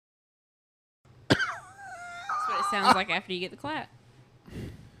sounds like after you get the clap.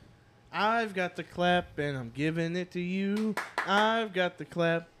 I've got the clap and I'm giving it to you. I've got the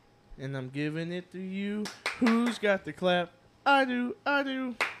clap and I'm giving it to you. Who's got the clap? I do. I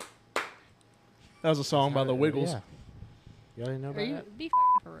do. That was a song by the Wiggles. Yeah. You already know Are about you that? be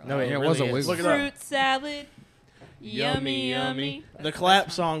f***ing for real? No, it really was a is. Wiggles. Look it up. Fruit salad. Yummy. The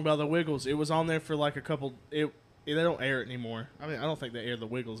clap song by the Wiggles. It was on there for like a couple. They don't air it anymore. I mean, I don't think they air the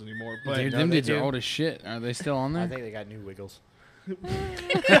Wiggles anymore. But Dude, no, them they dudes are do. old as shit. Are they still on there? I think they got new Wiggles. they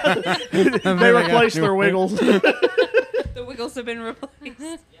replaced their Wiggles. The Wiggles have been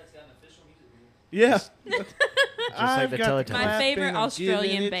replaced. Yeah. like I've the got Teletubbies. My clap favorite and I'm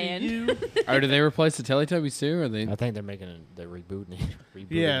Australian giving it to band. you. Or did they replace the Teletubbies too? Or they? I think they're they're rebooting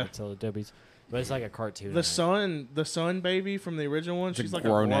Yeah. the Teletubbies. But it's like a cartoon. The son baby from the original one. It's a She's like a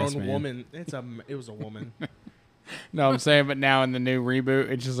grown-ass grown man. woman. It was a woman. No, I'm saying, but now in the new reboot,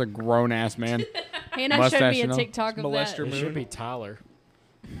 it's just a grown ass man. Hannah showed Mustache me a and all. TikTok of that. Molester It should Moon. be Tyler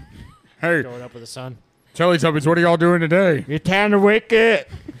Hey, going up with the sun. Teletubbies, what are y'all doing today? It's time to wake up.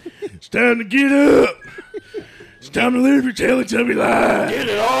 It's time to get up. It's time to live your Teletubby life. Get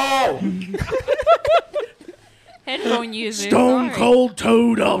it all. Headphone user. Stone sorry. Cold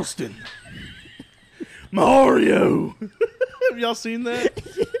Toad Austin. Mario. Have y'all seen that?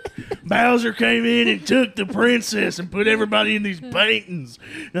 Bowser came in and took the princess and put everybody in these paintings.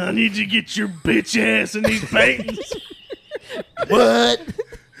 Now I need you to get your bitch ass in these paintings. What?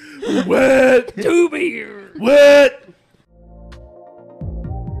 What? 2 beer. What?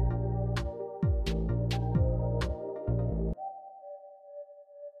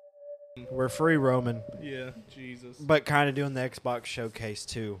 We're free roaming, Yeah, Jesus. but kind of doing the Xbox showcase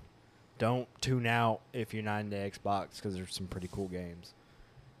too. Don't tune out if you're not into Xbox because there's some pretty cool games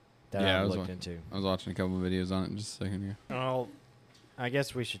that Yeah, I I've was looked wa- into. I was watching a couple of videos on it in just a second here. Oh, I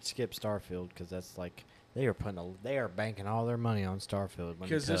guess we should skip Starfield because that's like they are banking all their money on Starfield.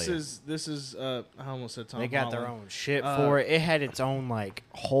 Because this is I almost said Tom they got their Holland. own shit Uh, for it. It had its own like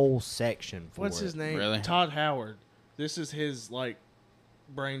whole section for What's it. his name? Really? Todd Howard. This is his like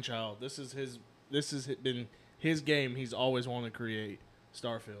brainchild. This has been his game. He's always wanted to create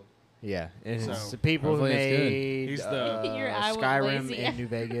Starfield. Yeah, and it's So, the people who hopefully it's good. made He's the- Your eye went Skyrim lazy in New after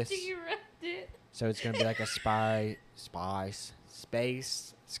Vegas. you read it. So it's gonna be like a space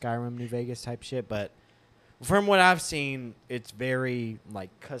Skyrim New Vegas type shit. But from what I've seen, it's very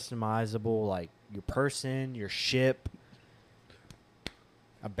like customizable, like your person, your ship,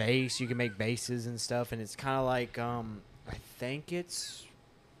 a base. You can make bases and stuff, and it's kind of like I think it's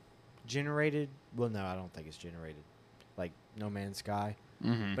generated. Well, no, I don't think it's generated. Like No Man's Sky.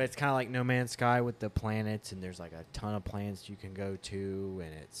 Mm-hmm. But it's kind of like No Man's Sky with the planets, and there's like a ton of planets you can go to,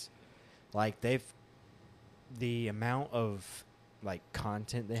 and it's like the amount of like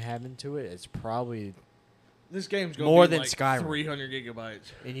content they have into it. It's probably, This game's going More to be than like Skyrim. 300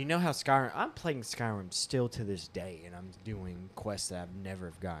 gigabytes. and you know how I'm playing Skyrim still to this day, and I'm doing quests that I've never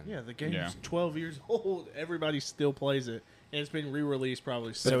have gotten. Yeah, the game's Yeah. 12 years old. Everybody still plays it, and it's been re-released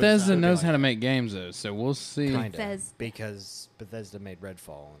probably. So six Bethesda times. knows how to make games though, so we'll see. Kind of, Bethesda. because Bethesda made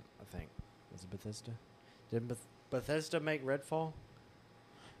Redfall. I think was it Bethesda? Did Bethesda make Redfall?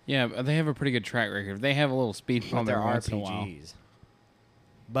 Yeah, but they have a pretty good track record. They have a little speed But bump they're every once in a while. RPGs.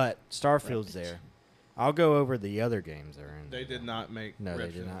 But Starfield's there. I'll go over the other games that are in. They did not make. No, they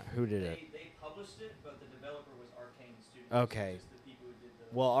Redfall. did not. Who did it? They published it, but the developer was Arcane Studios. Okay. Just the people who did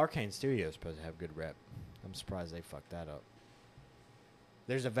the Well, Arcane Studios is supposed to have good rep. I'm surprised they fucked that up.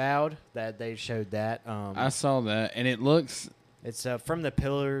 There's Avowed that they showed that. I saw that, and it looks. It's from the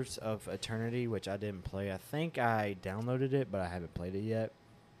Pillars of Eternity, which I didn't play. I think I downloaded it, but I haven't played it yet.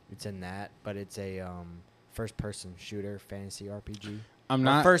 It's in that, but it's a first-person shooter fantasy RPG. I'm Or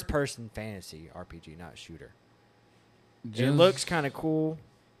not. first-person fantasy RPG, not shooter. It just- looks kind of cool.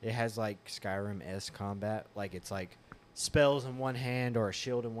 It has like Skyrim-esque combat. Like it's like spells in one hand or a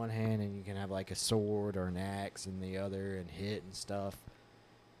shield in one hand, and you can have like a sword or an axe in the other and hit and stuff.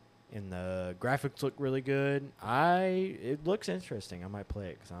 And the graphics look really good. It looks interesting. I might play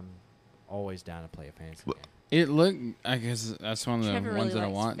it because I'm always down to play a fantasy game. It looked. I guess that's one of the Trevor ones really that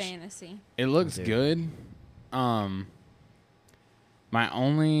I likes watched. fantasy. It looks do. good. My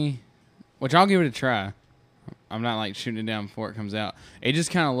only, which I'll give it a try. I'm not like shooting it down before it comes out. It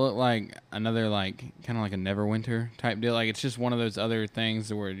just kind of looked like another like kind of like a Neverwinter type deal. Like it's just one of those other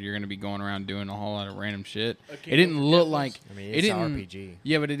things where you're gonna be going around doing a whole lot of random shit. A It Kingdom didn't of look Forgetfulness? like I mean, it it's didn't. an RPG.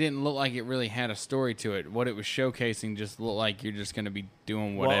 Yeah, but it didn't look like it really had a story to it. What it was showcasing just looked like you're just gonna be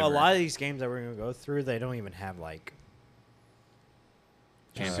doing whatever. Well, a lot of these games that we're gonna go through, they don't even have like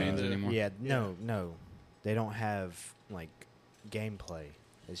campaigns anymore. Yeah, no, they don't have like gameplay.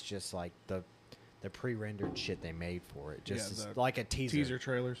 It's just like the the pre-rendered shit they made for it. Just Yeah, as- the like a teaser. Teaser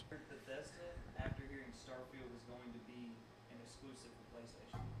trailers. Bethesda, after hearing Starfield was going to be an exclusive for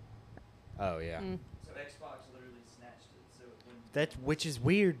PlayStation. Oh yeah. So Xbox literally snatched it, so it wouldn't. That which is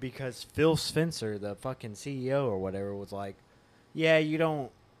weird because Phil Spencer, the fucking CEO or whatever, was like, "Yeah, you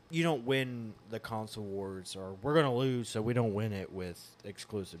don't win the console wars, or we're gonna lose, so we don't win it with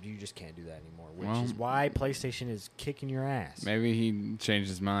exclusives. You just can't do that anymore." Which Well- is why PlayStation is kicking your ass. Maybe he changed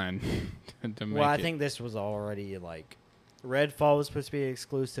his mind to make Well, I it. think this was already like Redfall was supposed to be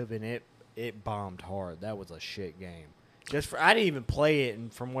exclusive, and it bombed hard. That was a shit game. I didn't even play it,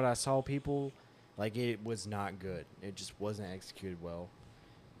 and from what I saw, people like it was not good. It just wasn't executed well.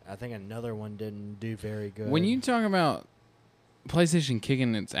 I think another one didn't do very good. When you talk about PlayStation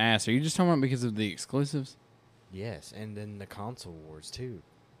kicking its ass, are you just talking about because of the exclusives? yes, and then the console wars too.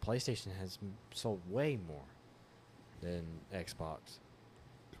 PlayStation has sold way more than Xbox.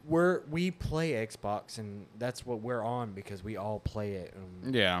 We play Xbox, and that's what we're on because we all play it.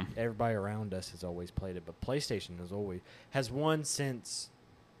 Yeah. Everybody around us has always played it, but PlayStation has won since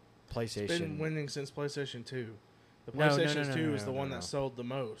PlayStation. It's been winning since PlayStation 2. The No, no, PlayStation no, 2 no, is the no, one no. that sold the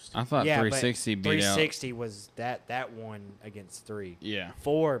most. I thought Yeah, but 360 beat 360 was that one against 3. out. Yeah.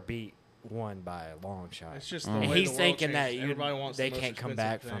 4 beat 1 by a long shot. It's just Oh. the way And the he's world thinking that changed. Everybody wants they the most can't come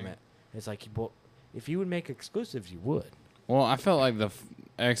expensive back from thing. it. It's like, well, if you would make exclusives, you would. Well, I felt like the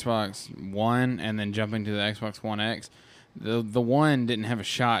Xbox One and then jumping to the Xbox One X, the one didn't have a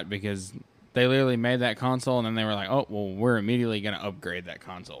shot because they literally made that console and then they were like, oh, well, we're immediately going to upgrade that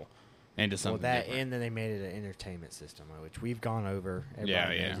console into something Well, that different. and then they made it an entertainment system, which we've gone over. Everybody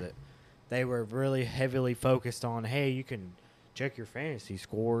Yeah, knows yeah. it. They were really heavily focused on, hey, you can check your fantasy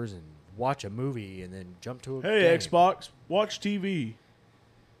scores and watch a movie and then jump to a Hey, game. Xbox, watch TV.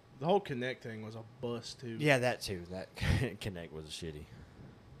 The whole Kinect thing was a bust, too. Yeah, that too. That Kinect was shitty.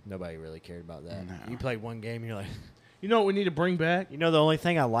 Nobody really cared about that. No. You played one game, you're like, You know what we need to bring back? you know, the only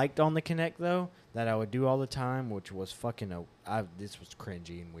thing I liked on the Kinect though that I would do all the time, which was fucking this was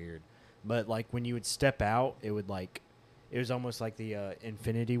cringy and weird, but like when you would step out, it was almost like the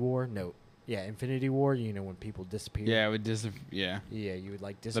Infinity War. No, yeah, Infinity War. You know when people disappear. Yeah, it would yeah. Yeah, you would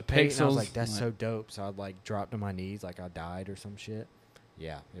like dissipate. And I was pixels, like, that's so like- dope. So I'd like drop to my knees like I died or some shit.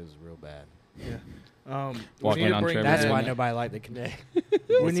 Yeah, it was real bad. Yeah. We Walking need to on bring Trevor That's back, why Yeah. nobody liked the Kinect.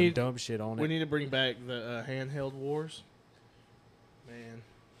 We With some need- dumb shit on we it. need to bring back the handheld wars. Man.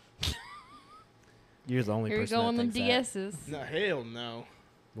 You're the only Here you person go that on them thinks that. DSs. No, hell no.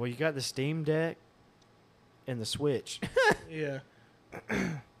 Well, you got the Steam Deck and the Switch. Yeah.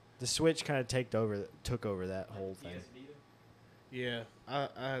 The Switch kind of took over that whole thing. PS Vita. Yeah. I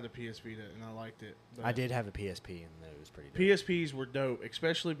had a PS Vita and I liked it. but I did have a PSP and it was pretty dope. PSPs were dope,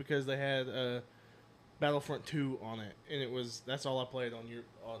 especially because they had Battlefront 2 on it, and that's all I played on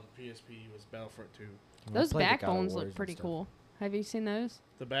PSP was Battlefront 2. When I Those played the God of backbones Wars look and pretty stuff. cool. Have you seen those?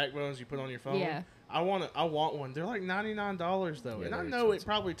 The backbones you put on your phone. Yeah. I want one. They're like $99 though, Yeah, and I they're know expensive. it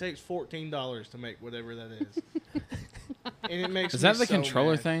probably takes $14 to make whatever that is. And it makes Is me that the so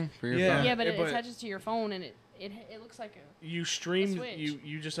controller mad. thing for your Yeah. phone? Yeah, but Yeah, it but- attaches to your phone and it looks like a. You stream Switch.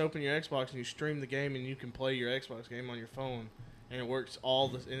 you just open your Xbox and you stream the game and you can play your Xbox game on your phone, and it works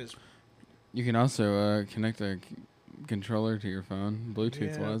and it's You can also connect a controller to your phone,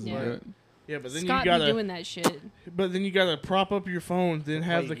 Bluetooth Yeah, wise. Yeah. and do it. yeah. But then Scott you be gotta doing that shit. prop up your phone, then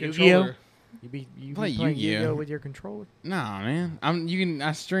have the Play Yu-Gi-Oh? controller. You Play be playing Yu-Gi-Oh. Yu-Gi-Oh with your controller? Nah, man.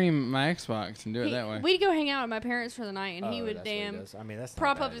 I stream my Xbox and do it that way. We'd go hang out with my parents for the night, and he Oh, would that's what he damn does. I mean, that's not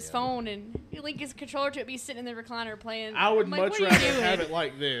prop bad, up his yeah. phone and link his controller to it, be sitting in the recliner playing. I would I'm like, much what are you rather doing? have it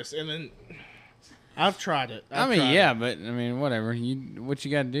like this, and then I've tried it. I I've mean, tried yeah, it. but I mean, whatever. What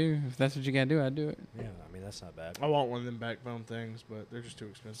you got to do? If that's what you got to do, I'd do it. Yeah, I mean, that's not bad. I want one of them backbone things, but they're just too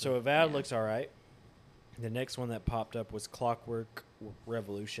expensive. So Avowed Yeah. looks all right. The next one that popped up was Clockwork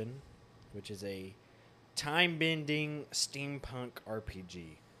Revolution, which is a time-bending steampunk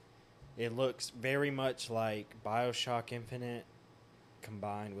RPG. It looks very much like BioShock Infinite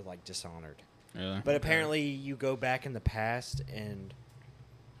combined with like Dishonored. Really? But apparently you go back in the past and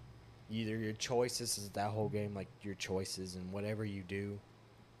either your choices is that whole game, like your choices and whatever you do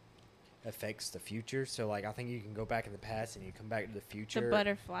affects the future. So like I think you can go back in the past and you come back to the future. The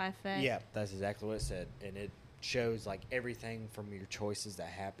butterfly effect. Yeah, that's exactly what it said. And it shows like everything from your choices that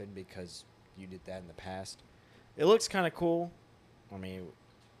happened because you did that in the past. It looks kind of cool. I mean,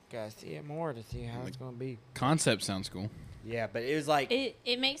 gotta see it more to see how it's going to be. Concept sounds cool. Yeah, but it was like...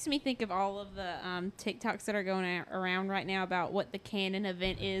 It makes me think of all of the TikToks that are going around right now about what the canon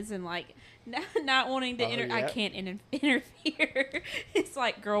event is and like not wanting to I yeah. can't interfere. It's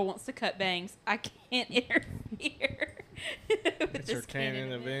like girl wants to cut bangs. I can't interfere. With It's her this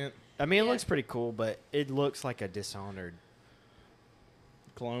canon event. I mean, it Yeah. looks pretty cool, but it looks like a Dishonored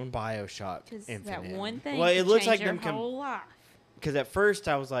Clone. Bioshock Because Infinite. that one thing Well, it could looks change like your them. whole life. Because at first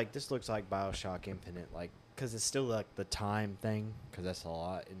I was like, this looks like Bioshock Infinite, like because it's still like the time thing, because that's a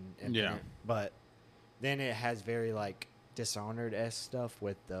lot in Infinite. Yeah. But then it has very like Dishonored-esque stuff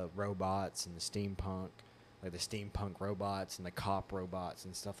with the robots and the steampunk, like the steampunk robots and the cop robots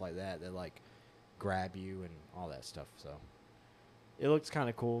and stuff like that that like grab you and all that stuff. So it looks kind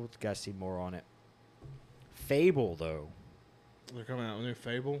of cool. Got to see more on it. Fable though, They're coming out with a new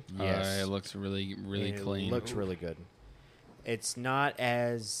Fable. yes, It looks really, really it clean. looks really good. It's not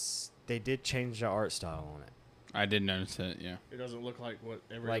as they did change the art style on it. I did notice it. Yeah. It doesn't look like what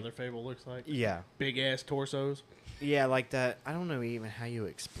every Like- other Fable looks like. Yeah, Big ass torsos. yeah, like that. I don't know even how you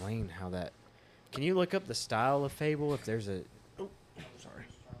explain how that. Can you look up the style of Fable if there's a? I'm sorry.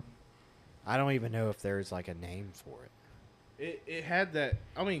 I don't even know if there's like a name for it. It had that.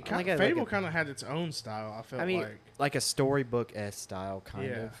 I mean, I like it like Fable a- kind of had its own style. I felt I mean, like. like a storybook s style kind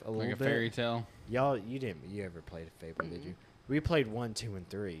Yeah. of a Like little a bit. fairy tale. Y'all, you ever played a Fable? Did you? We played 1, 2, and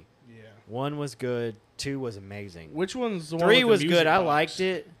 3. Yeah. 1 was good. 2 was amazing. Which one's the one? 3 with the was music good. I box? liked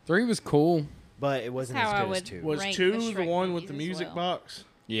it, 3 was cool. but it wasn't how as I good as would 2. Was rank 2 the the Shrek one with the movies as music well. box?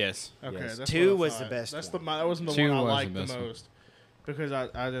 Yes. Okay, Yes, that's 2 what I was the thought. best That's one. that wasn't the 2 one I was the liked the best one. most because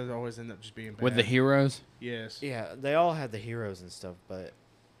I just always end up just being bad. With the heroes. Yes. Yeah, they all had the heroes and stuff, but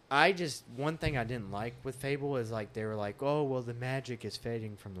one thing I didn't like with Fable is like they were like, oh well, the magic is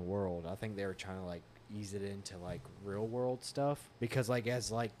fading from the world. I think they were trying to like ease it into like real world stuff because like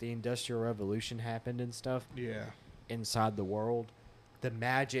as like the Industrial Revolution happened and stuff Yeah. inside the world, the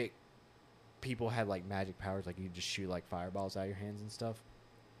magic people had like magic powers, like you just shoot like fireballs out of your hands and stuff.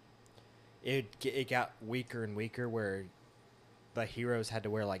 It got weaker and weaker where the heroes had to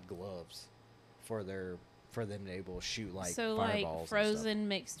wear like gloves for them to be able to shoot like so fireballs like and stuff. Frozen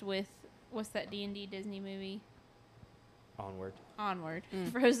mixed with what's that D&D Disney movie? Onward. Onward.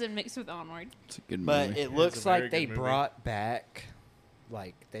 Frozen mixed with Onward. It's a good But movie. it Yeah, looks it's a very like they good movie. brought back,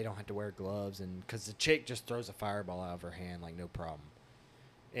 like they don't have to wear gloves, and because the chick just throws a fireball out of her hand like no problem,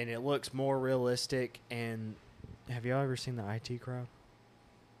 and it looks more realistic. And have y'all ever seen the IT Crowd?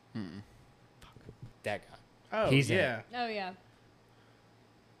 Mm-mm. That guy. Oh, He's in yeah. Oh yeah.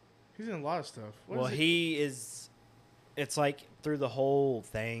 He's in a lot of stuff. What Well, is it? he is. It's like through the whole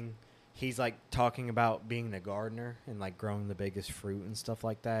thing, he's like talking about being the gardener and like growing the biggest fruit and stuff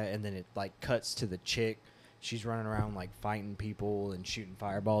like that. And then it like cuts to the chick. She's running around like fighting people and shooting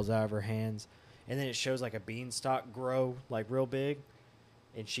fireballs out of her hands. And then it shows like a beanstalk grow like real big.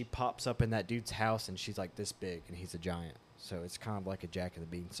 And she pops up in that dude's house and she's like this big and he's a giant. So it's kind of like a Jack of the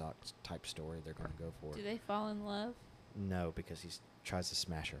Beanstalk type story they're going to go for. Do they fall in love? No, because he tries to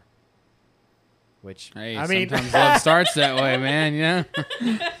smash her. Which, Hey, I mean, sometimes love starts that way, man. You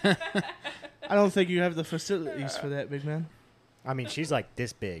know. I don't think you have the facilities for that, big man. I mean, she's like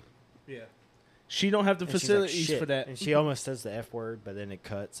this big. Yeah. She don't have the And she's like, facilities "Shit." for that. And she almost says the F word, but then it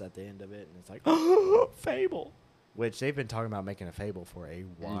cuts at the end of it, and it's like, Fable. Which they've been talking about making a Fable for a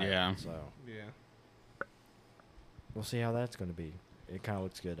while. Yeah. So Yeah. we'll see how that's going to be. It kind of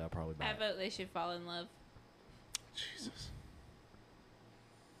looks good. I'll probably buy I it. vote they should fall in love. Jesus.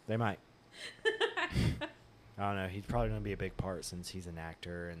 They might. I don't know. He's probably going to be a big part since he's an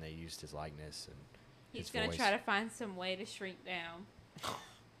actor and they used his likeness and He's his gonna voice. try to find some way to shrink down,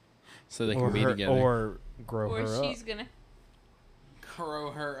 So they or can be her- together. or grow or her she's up. gonna.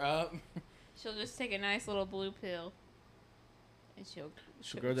 grow her up. She'll just take a nice little blue pill, and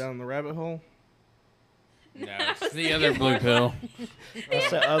She'll go down the rabbit hole. No, I it's was the thinking other blue more pill. That's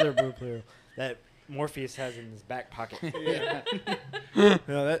the other blue pill that Morpheus has in his back pocket. Yeah.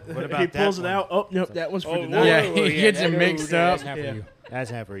 No, that, what he about pulls that it one? out. Oh, nope, that one's for Oh, tonight. Yeah, he gets it mixed up. That's not for Yeah. you.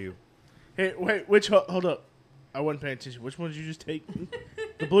 That's not for you. Hey, wait, hold up. I wasn't paying attention. Which one did you just take?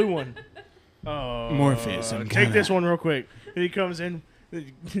 The blue one. Oh, Morpheus, I'm take kinda- this one real quick. And he comes in.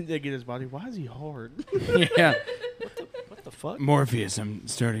 They get his body. Why is he hard? Yeah. What the fuck? Morpheus, I'm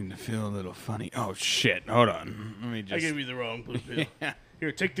starting to feel a little funny. Oh shit! Hold on. Let me I just. gave you the wrong blue pill. Yeah.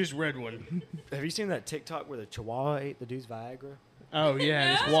 Here, take this red one. Have you seen that TikTok where the Chihuahua ate the dude's Viagra? Oh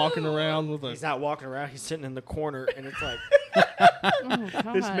yeah, just walking around with a. He's not walking around. He's sitting in the corner, and it's like Oh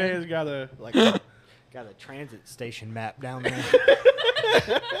God. This man's got a. like got a transit station map down there.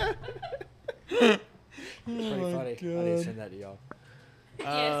 Pretty funny. I didn't send that to y'all.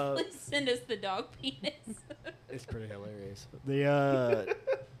 Yes, please send us the dog penis. It's pretty hilarious. The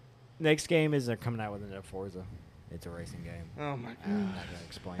next game is they're coming out with another Forza. It's a racing game. Oh my I'm god. not gonna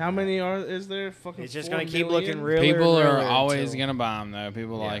explain. How that. many is there? Fucking. It's just 4 gonna keep million? looking realer. People and are realer always until- gonna buy them though.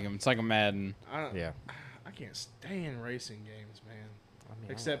 People Yeah. like them. It's like a Madden. I Yeah. can't can't stand racing games, man. I mean,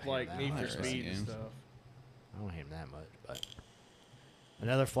 I Except don't hate like them Need that for much. racing Speed and games. stuff. I don't hate them that much, but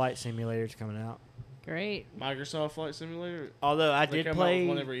another flight simulator's coming out. Great. Microsoft Flight Simulator. Although I They did come out play with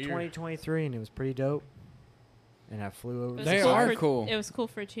one every year. 2023 and it was pretty dope. And I flew over. It was They the cool are side, for- cool. It was cool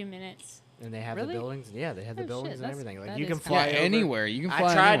for 2 minutes. and they have Really? the buildings. Yeah, they have the Oh, buildings shit, and that's- everything. Like that you can is fly Yeah, over. anywhere. You can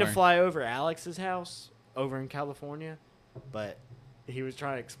fly I tried anywhere. to fly over Alex's house over in California, but he was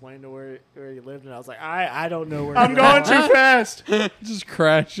trying to explain to where he lived, and I was like, I don't know where. I'm you going are. too fast. Just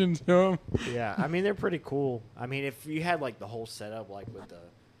crash into them. Yeah, I mean they're pretty cool. I mean, if you had like the whole setup, like with the,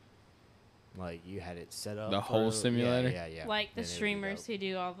 like you had it set up. The whole for- simulator? Yeah. Like the then it would be streamers dope. who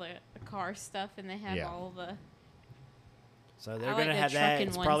do all the car stuff and they have Yeah. all the. So they're I gonna like the have that. trucking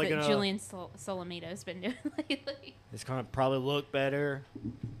It's ones probably that gonna. Julian Solomito's been doing lately. It's gonna probably look better.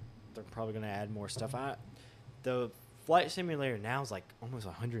 They're probably gonna add more stuff. The flight simulator now is like almost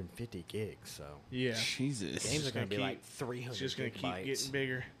 150 gigs. So Yeah. Jesus. games are just gonna gonna be keep- like 300 It's just gonna keep gigabytes. getting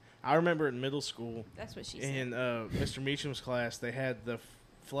bigger. I remember in middle school That's what she said. in Mr. Meacham's class, they had the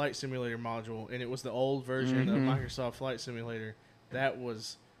Flight Simulator module, and it was the old version Mhm. of Microsoft Flight Simulator. That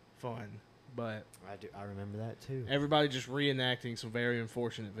was fun, but I remember that too. everybody just reenacting some very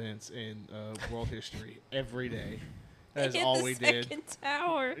unfortunate events in world history every day. They That's hit all the we did. second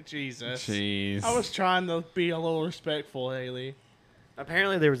tower. Jesus. Jeez. I was trying to be a little respectful, Haley.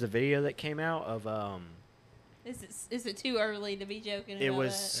 Apparently, there was a video that came out of Is it too early to be joking it about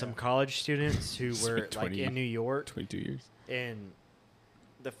was that? some college students who It's were been like 20 in New York, 22 years. and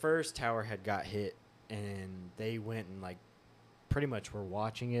the first tower had got hit, and they went and like pretty much were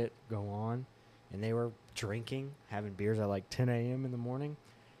watching it go on, and they were drinking, having beers at like 10 a.m. in the morning,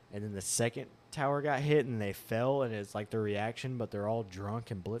 and then the second tower got hit and they fell, and it's like their reaction, but they're all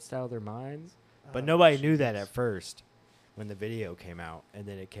drunk and blitzed out of their minds. But Oh, nobody knew that jeez. at first when the video came out, and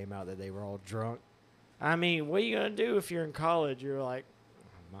then it came out that they were all drunk. I mean, what are you gonna do if you're in college? You're like,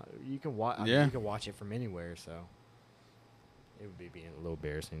 you can watch. Yeah. You can watch it from anywhere. So it would be being a little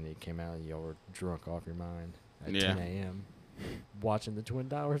embarrassing that it came out and y'all were drunk off your mind at Yeah. 10 a.m. watching the Twin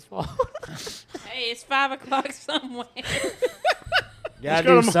Towers fall. Hey, it's 5 o'clock somewhere, Gotta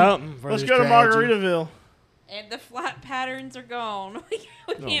go do to something. For Let's this go to tragedy. Margaritaville. and the flight patterns are gone. we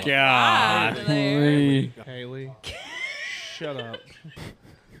Oh can't my fly over there. Golly. Haley, shut up.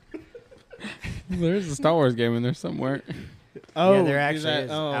 There's a Star Wars game in there somewhere. Yeah, there is actually that,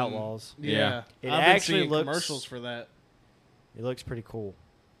 is Outlaws. Yeah, Yeah. It I've been actually seeing looks- commercials for that. It looks pretty cool,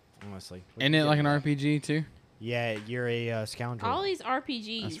 honestly. Isn't it like an RPG too? Yeah, you're a scoundrel. All these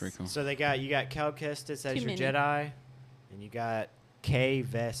RPGs. That's pretty cool. So you got Cal Kestis as Too your many. Jedi, and you got Kay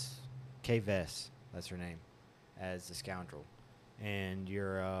Vess, that's her name, as the scoundrel, and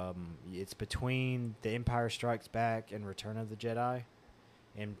you're it's between The Empire Strikes Back and Return of the Jedi,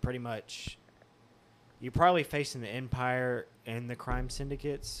 and pretty much you're probably facing the Empire and the crime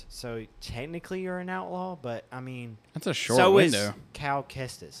syndicates. So technically you're an outlaw, but I mean, That's a short so window. is Cal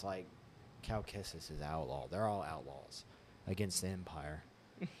Kestis. Like Cal Kestis is outlaw. They're all outlaws against the Empire.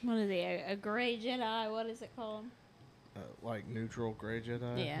 What is he? A gray Jedi? What is it called? Like neutral gray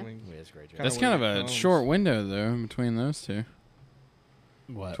Jedi. Yeah. I mean, Yeah, it's a great job. Kinda That's kind of where it a comes. short window though between those two.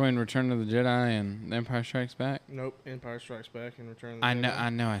 What? Between Return of the Jedi and The Empire Strikes Back. nope. Empire Strikes Back and Return of the I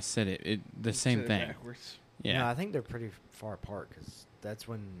Jedi. know. I said it. The Said same it thing. backwards. Yeah. No, I think they're pretty far apart because that's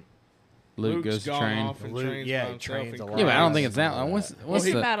when Luke Luke's goes to gone train. off and Luke- trains yeah, by he himself trains and a lot. Yeah, but I don't Lies think it's that and all long. What's that. what's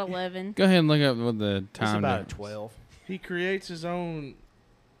It's the? about 11. Go ahead and look up what the it's time. about a to- 12. He creates his own,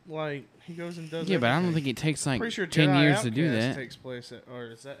 like he goes and does. Yeah, but I don't everything. think it takes like Pretty sure 10 Jedi years to do Outcast that. Takes place at, or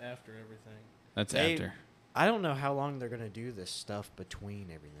is that after everything? That's They- after. I don't know how long they're gonna do this stuff between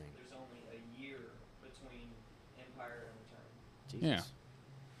everything. There's only a year between Empire and Return. Jesus. Yeah.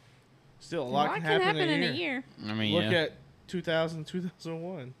 Still, a A lot can happen in a year. I mean, Look yeah. at 2000,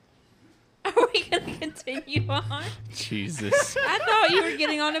 2001. Are we going to continue on? Jesus. I thought you were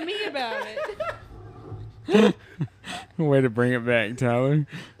getting on to me about it. Way to bring it back, Tyler.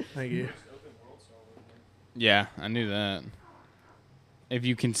 Thank you. Yeah, I knew that. If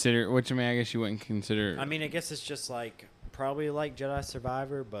you consider, which I mean, I guess you wouldn't consider. I mean, I guess it's just like probably like Jedi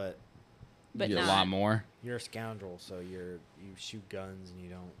Survivor, but But a not. lot more. you're a scoundrel, so you shoot guns and you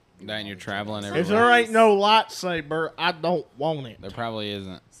don't. do That and all you're the traveling Jedi everywhere. If stuff. there ain't no lightsaber, I don't want it. There probably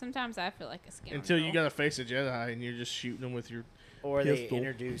isn't. Sometimes I feel like a scoundrel. Until you gotta face a Jedi and you're just shooting them with your. Or they pistol.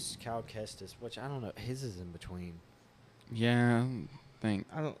 introduce Cal Kestis, which I don't know. His is in between. Yeah, I think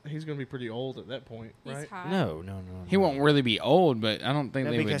I don't. He's gonna be pretty old at that point, He's right? hot. No. he won't really be old, but I don't think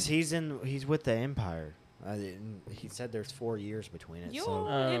No, they because would. he's with the Empire. He said there's 4 years between it. Your So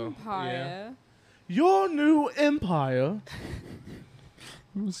Oh, empire. Your new empire.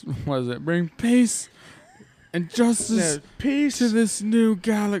 What is it? Bring peace. and justice Peace to this new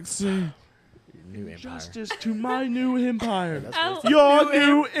galaxy. New empire. Justice to my new empire. That's Oh. what Your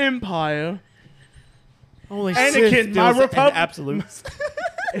new empire. Only Anakin, Sith my deals in Republic- absolutes.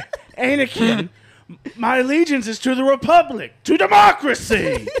 Anakin, my allegiance is to the Republic, to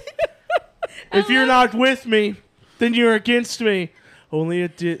democracy. If you're not with me, then you're against me. Only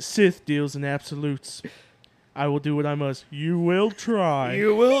a Sith deals in absolutes. I will do what I must. You will try.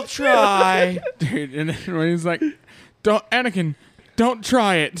 You will try. Dude, and then when he's like, "Don't, Anakin, don't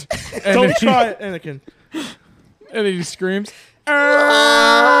try it." And Don't then try it, Anakin. And then he screams,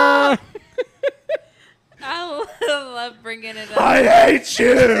 "Ah!" I love bringing it up. I hate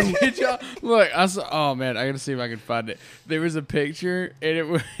you. Did y'all look? I saw. Oh man, I gotta see if I can find it. There was a picture, and it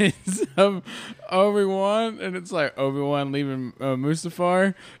was of Obi-Wan, and it's like Obi-Wan leaving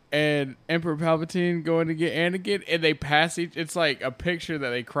Mustafar, and Emperor Palpatine going to get Anakin, and they pass each. It's like a picture that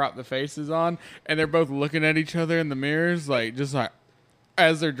they crop the faces on, and they're both looking at each other in the mirrors, like just like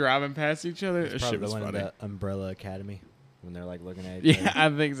as they're driving past each other. That Probably shit the was one in funny. the Umbrella Academy when they're like looking at each Yeah, I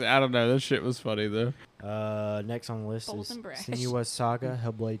think so. I don't know. That shit was funny though. other. Next on the list Bold is and brash. Senua's Saga,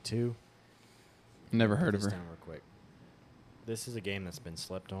 Hellblade 2. Never heard Put of this her. down real quick. This is a game that's been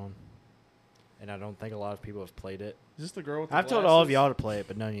slept on, and I don't think a lot of people have played it. Is this the girl with the I've told all of glasses? y'all to play it,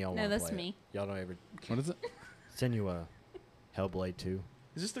 but none of y'all No, want to that's play me. it. Y'all don't ever. What is it? Senua, Hellblade 2.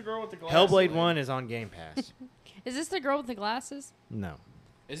 Is this the girl with the glasses? Hellblade 1 is on Game Pass. Is this the girl with the glasses? No,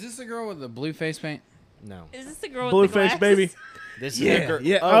 Is this the girl with the blue face paint? no. Is this the girl with Blue the face glasses? baby. This Yeah, is the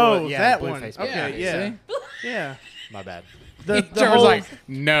yeah. Oh, Oh, yeah, that blue one. face Okay, paint. yeah. See? Yeah. My bad. The Trevor's whole, like,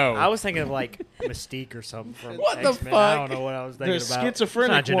 no. I was thinking of like Mystique or something from What the X-Men. I don't fuck? know what I was the thinking about. schizophrenic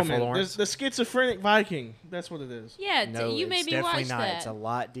It's not Jennifer woman. Lawrence. The schizophrenic Viking. That's what it is. Yeah, No, you it's made me definitely watch not. that. It's a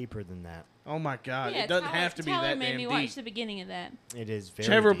lot deeper than that. Oh my god! Yeah, It doesn't Tyler- have to be Tyler that made damn me deep. watch the beginning of that. It is very.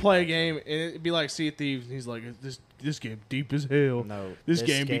 Trevor deep, play a actually. game and it'd be like Sea of Thieves. And he's like, this game deep as hell. No, This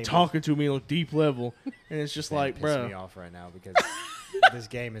game be is- talking to me on a deep level, and it's just Man, like, pissing me bro. off right now because this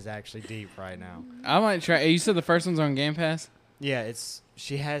game is actually deep right now. I might try. You said the first one's on Game Pass? Yeah,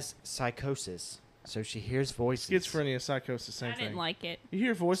 she has psychosis, so she hears voices. Schizophrenia, psychosis, same I didn't thing. like it. You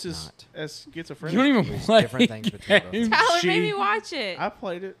hear voices not. as schizophrenic. You don't even There's play different things between both. games. Tyler She- made me watch it. I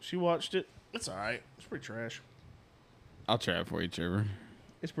played it. She watched it. It's all right. It's pretty trash. I'll try it for you, Trevor.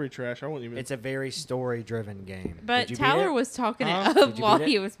 It's pretty trash. I wouldn't even. It's a very story-driven game. but Did you beat Tyler it? was talking Huh? it Did up you while beat it?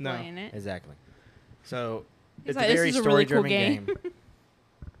 he was No. playing it. Exactly. So He's it's like, a "This very is a really cool story-driven game." game.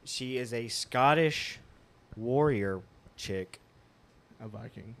 She is a Scottish warrior chick a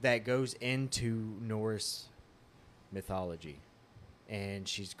Viking. that goes into Norse mythology, and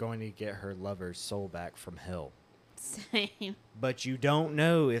she's going to get her lover's soul back from hell. Same. But you don't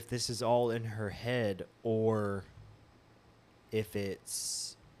know if this is all in her head or if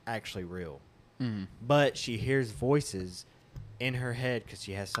it's actually real. Mm. But she hears voices in her head because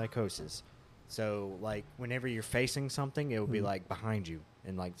she has psychosis. So, like, whenever you're facing something, it will be like behind you,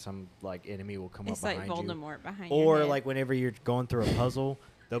 and like some like enemy will come It's up like behind you. Voldemort behind your Or head. like whenever you're going through a puzzle,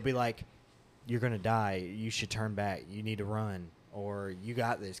 they'll be like, "You're gonna die. You should turn back. You need to run." Or "You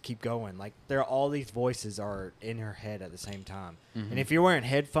got this. Keep going." Like all these voices are in her head at the same time. Mhm. And if you're wearing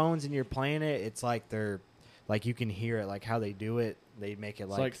headphones and you're playing it, it's like they're like you can hear it. Like how they do it, they make it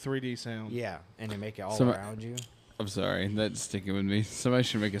It's like 3D sound. yeah, and they make it all So- around you. I'm sorry. That's sticking with me. Somebody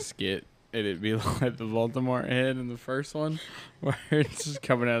should make a skit. And it'd be like the Voldemort head in the first one, where it's just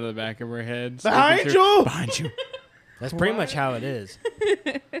coming out of the back of her head. speaking Behind to- you! Behind you. That's pretty much how it is.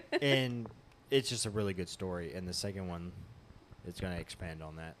 And it's just a really good story. And the second one, it's going to expand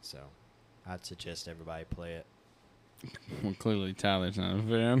on that. So I'd suggest everybody play it. Well, clearly Tyler's not a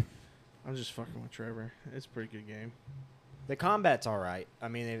fan. I'm just fucking with Trevor. It's a pretty good game. The combat's all right. I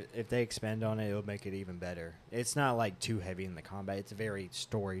mean, if they expand on it, it'll make it even better. It's not like too heavy in the combat. It's a very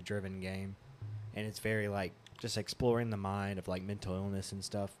story-driven game, and it's very like just exploring the mind of like mental illness and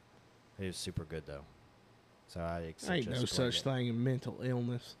stuff. It is super good though. So I Ain't no such thing as mental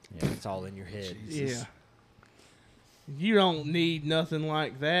illness. Yeah, it's all in your head. Yeah. You don't need nothing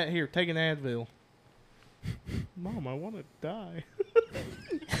like that. Here, take an Advil. Mom, I want to die.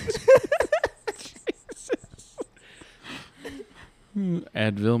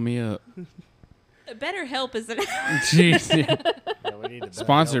 Advil me up. BetterHelp is an Jeez. Yeah. Yeah, we need a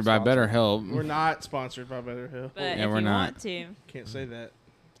Sponsored by sponsor. BetterHelp. We're not sponsored by BetterHelp. but Yeah, if we're you not. want to. Can't say that.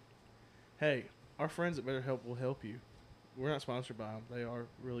 Hey, our friends at BetterHelp will help you. We're not sponsored by them. They are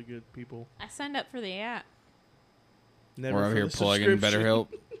really good people. I signed up for the app. Never We're for over here the plugging subscription. BetterHelp.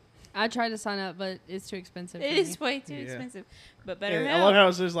 I tried to sign up, but it's too expensive. It for is me. way too Yeah. expensive. But And I love BetterHelp how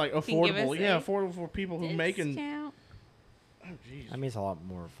it says like can give affordable. us Yeah, a affordable for people who making. Oh, discount. jeez. I mean, it's a lot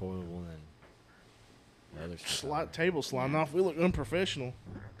more affordable than. The other stuff. Slide table sliding off. We look unprofessional.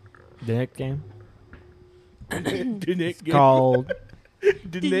 The next game The next game. called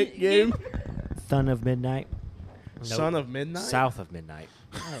The next game. Son of Midnight. Son of Midnight. South of Midnight.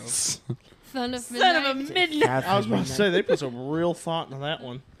 Son of Son of a Midnight. midnight. South I was of about to Midnight. say they put some real thought into that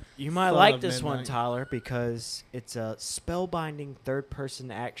one. You might Son like of this one, Midnight. Tyler, because it's a spellbinding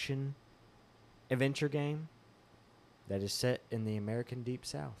third-person action adventure game that is set in the American Deep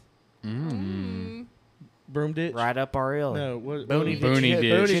South. Mm. Broom ditch. Right up our alley. No. What? Booney what- Booney Ditch. Ditch.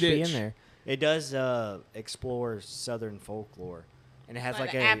 Booney Booney should be Ditch. in there. It does explore Southern folklore, and it has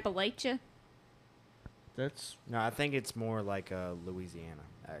like a Appalachia. That's no. I think it's more like Louisiana,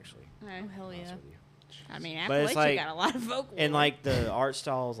 actually. Oh, Oh, hell to be honest yeah. with you. I mean, But it's Appalachia like- got a lot of folklore. And like the art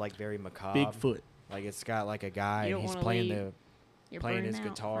style is like very macabre. Bigfoot. Like it's got like a guy You and don't he's wanna playing leave. You're playing burning his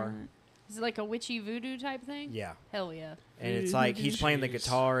out guitar. front. Is it like a witchy voodoo type thing? yeah. Hell yeah. And it's like he's playing the Jeez.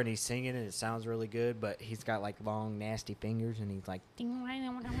 guitar and he's singing and it sounds really good, but he's got like long nasty fingers and he's like Like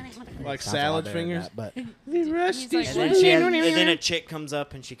sounds a lot salad better than fingers. that, but The rusty like- and then, and then a chick comes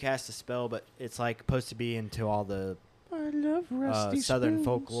up and she casts a spell, but it's like supposed to be into all the I love rusty southern spoons.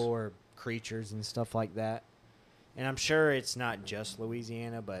 folklore creatures and stuff like that. And I'm sure it's not just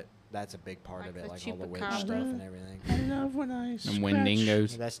Louisiana, but that's a big part Like of it, the like all the witch chupacabra. stuff and everything. I love when I And scratch,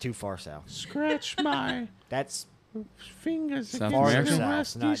 Wendigos. That's too far south. scratch my That's fingers South against America? the South,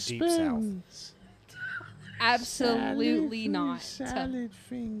 rusty not deep south. spoons. Absolutely Salad, not. Salad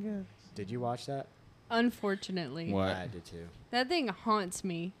fingers. Did you watch that? Unfortunately. What? I did too. That thing haunts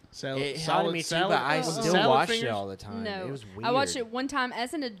me. Salad, It haunted solid me too, salad, but I uh, still salad watched fingers? it all the time. No. It was weird. I watched it one time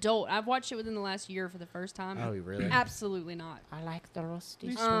as an adult. I've watched it within the last year for the first time. Oh, really? Absolutely not. I like the rusty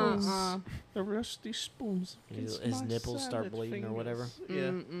These spoons. Uh-uh. The rusty spoons. His- against his my nipples start salad bleeding or fingers. whatever? Yeah.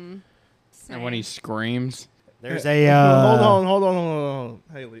 Mm-mm. And when he screams, There's a hold on,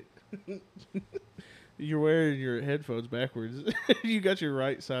 Haley. You're wearing your headphones backwards. You got your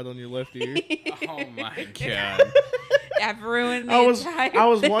right side on your left ear. oh my god, I've ruined the I was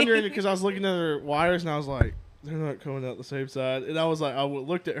entire thing. wondering because I was looking at her wires and I was like, they're not coming out the same side. And I was like,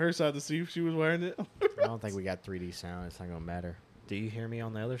 looked at her side to see if she was wearing it. I don't think we got 3D sound. It's not gonna matter. Do you hear me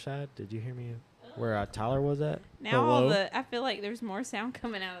on the other side? Did you hear me where Tyler was at? Now all Hello? I feel like there's more sound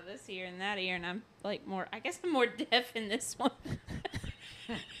coming out of this ear and that ear, and I'm like more. I guess I'm more deaf in this one.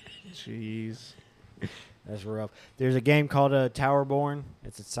 Jeez. That's rough. There's a game called Towerborn.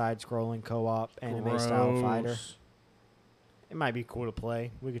 It's a side-scrolling co-op anime-style fighter. Gross. It might be cool to play.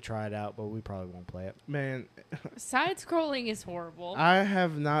 We could try it out, but we probably won't play it. Man, Side scrolling is horrible. I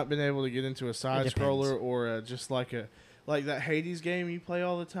have not been able to get into a side depends. scroller or just like that Hades game you play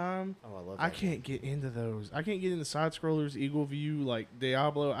all the time. Oh, I love I can't get into those. I can't get into side scrollers, Eagle View, like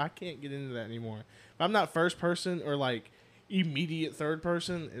Diablo. I can't get into that anymore. If I'm not first person or like immediate third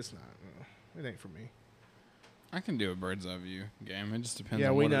person, it's not. It ain't for me. I can do a bird's eye view game. It just depends.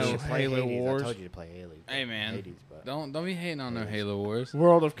 Yeah, on we what it know. You is. should play Halo Hades. Wars. I told you to play Halo. Hey man, Hades, but don't be hating on no Halo Wars.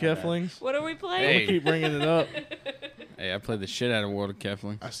 World of My bad. Keflings. What are we I'm playing? Hey. gonna keep bringing it up. Hey, I played the shit out of World of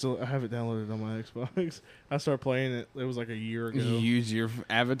Kefling. I have it downloaded on my Xbox. I started playing it. It was like a year ago. You use your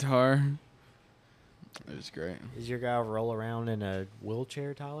avatar. It was great. Does your guy roll around in a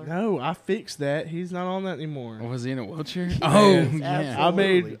wheelchair, Tyler? No, I fixed that. He's not on that anymore. Was he in a wheelchair? Oh Yes, yeah. I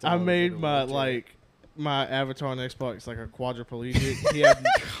absolutely. made Tyler's in a my wheelchair. like my avatar on Xbox like a quadriplegic. he had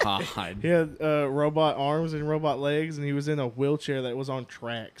God. he had robot arms and robot legs, and he was in a wheelchair that was on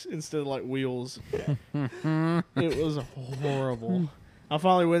tracks instead of like wheels. It was horrible. I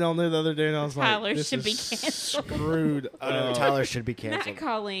finally went on there the other day and I was Tyler like, "This should is be canceled." screwed." Oh, no, up. Tyler should be Not canceled.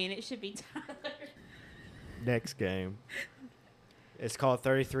 Colleen. It should be Tyler. Next game. It's called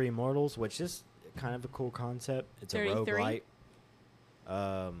 33 Immortals, which is kind of a cool concept. It's a 33? roguelite.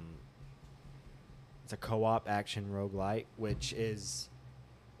 It's a co-op action roguelite, which is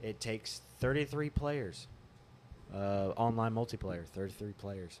it takes 33 players. Online multiplayer, 33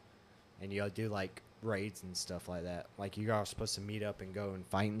 players. And you'll do like raids and stuff like that. Like you are supposed to meet up and go and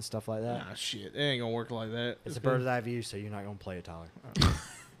fight and stuff like that. Ah, shit. It ain't gonna work like that. It's a bird's eye view, so you're not gonna play it, Tyler.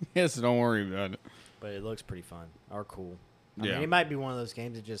 Yes, don't worry about it. But it looks pretty fun or cool. I Yeah. mean, it might be one of those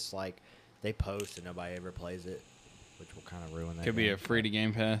games that just like they post and nobody ever plays it, which will kind of ruin that. Could be game. a free to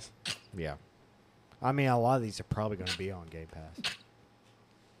Game Pass. Yeah. I mean, a lot of these are probably going to be on Game Pass.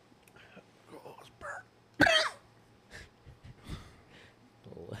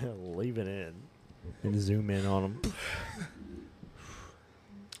 Leave it in and zoom in on them.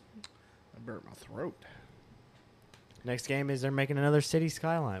 I burnt my throat. Next game is they're making another City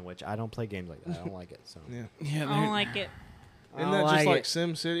Skyline, which I don't play games like that. I don't like it. So Yeah. Yeah, I don't like it. I Isn't don't that just like it.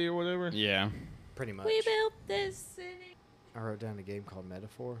 Sim City or whatever? Yeah. Pretty much. We built this city. I wrote down a game called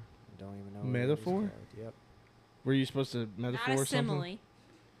Metaphor. I don't even know. what it is Metaphor? called. Yep. Were you supposed to metaphor Not a something?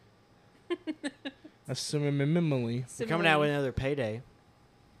 simile. A simile. We're coming out with another Payday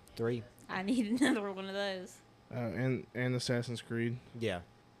 3. I need another one of those. And Assassin's Creed. Yeah.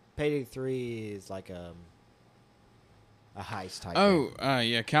 Payday 3 is like a heist type. Oh,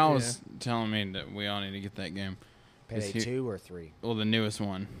 game. yeah. Cal was telling me that we all need to get that game. Payday 2 or 3. Well, the newest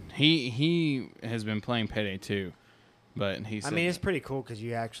one. He has been playing Payday 2, but he said I mean, it's pretty cool because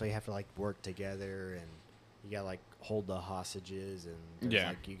you actually have to like work together and you got like hold the hostages and there's, Yeah.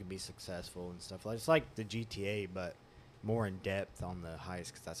 like you can be successful and stuff. Like it's like the GTA, but more in depth on the heist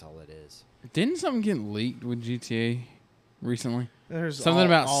because that's all it is. didn't something get leaked with GTA recently? There's Something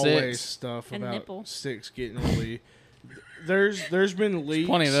about always 6. stuff A about nipple. 6 getting released. There's been leaks.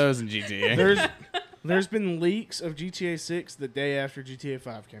 Plenty of those in GTA. There's been leaks of GTA 6 the day after GTA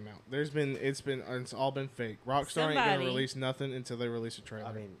 5 came out. It's all been fake. Rockstar ain't Somebody- gonna release nothing until they release a trailer.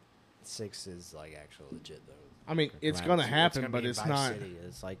 I mean, 6 is like actual legit though. It's Come out. gonna happen, gonna but be in it's Vice not. City.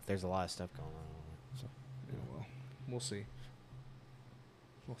 It's like there's a lot of stuff going on. So Yeah, well, we'll see.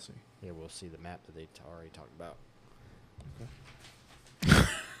 We'll see. yeah, we'll see the map that they already talked about.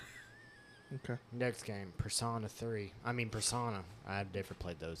 Okay. Next game, Persona 3. I mean, Persona. I've never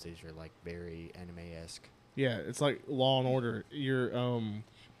played those. These are like very anime-esque. Yeah, it's like Law and Order. You're Boom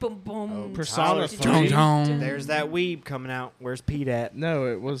boom. Oh, Persona Tyler, 3. Dun-dun. There's that weeb coming out. Where's Pete at? No,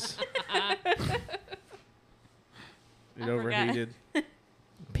 it was. It I forgot. overheated.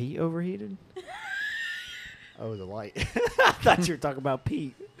 Pete overheated? Oh, the light. I thought you were talking about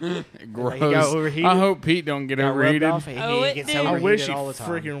Pete. Gross. He got overheated? I hope Pete don't get Got rubbed overheated. off. He Oh, it gets did. I overheated wish he all the time.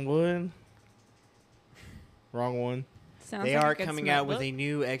 freaking would. Wrong one. Sounds They like are a good coming smell out with book. a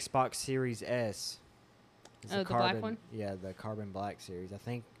new Xbox Series S. It's Oh, a the black one? Yeah, the carbon black series. I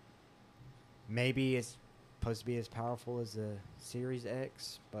think maybe it's supposed to be as powerful as the Series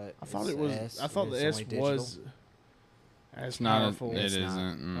X, but I thought it's it was. S, I thought and the it's S only digital. was as It's not. powerful. It It's not.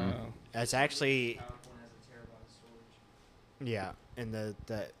 isn't. Mm. Oh. It's actually Powerful and has a terabyte of storage. yeah, and the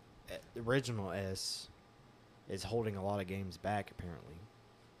original S is holding a lot of games back apparently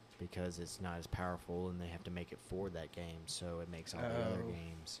because it's not as powerful and they have to make it for that game, so it makes all the other Oh.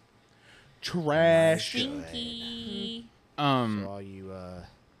 games. Trash. Stinky. So Um, all you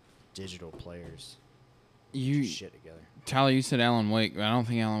digital players, you shit together. Tyler, you said Alan Wake, but I don't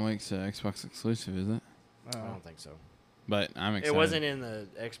think Alan Wake's Xbox exclusive, is it? I Oh. don't think so. But I'm excited. It wasn't in the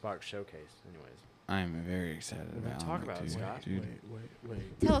Xbox showcase, anyways. I am very excited We're about gonna Alan talk Wake about it, 2, Scott. dude.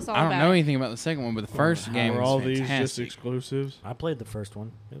 Wait. Tell us all I don't about know it. anything about the second one, but the first game Were was all these just fantastic. exclusives? I played the first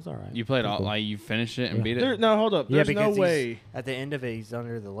one. It was all right. You played all, like, you finished it and Yeah. beat There, it? no, hold up. Yeah, There's no because he's- way. At the end of it, he's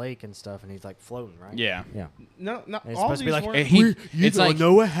under the lake and stuff, and he's like floating, right? Yeah. Yeah. No, And it's all supposed to be these like, weren't- It's like,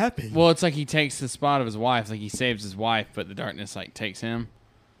 know what happened. well, it's like he takes the spot of his wife, like he saves his wife, but the darkness, like, takes him.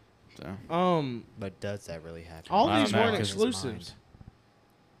 So, But does that really happen? all I these don't know. weren't Because it's mind. exclusives.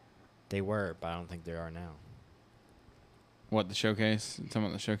 They were, but I don't think they are now. what, the showcase? Talking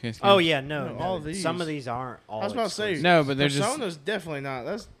about the showcase Oh games? yeah, no, No, no. all these- Some of these aren't all. I was about to say exclusive. No, but they're just- Persona's definitely not.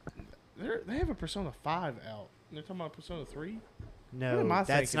 They have a Persona 5 out. They're talking about Persona 3. No, What am I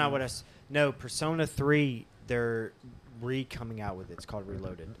that's thinking not of? what I. No, Persona 3. They're coming out with it. It's called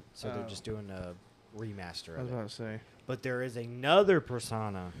Reloaded. So they're Oh. just doing a remaster I was of it. about to say. But there is another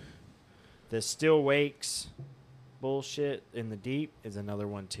Persona that still wakes bullshit in the deep is another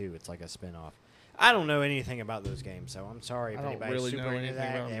one too. It's like a spin-off. I don't know anything about those games, so I'm sorry if I don't anybody's really super know into anything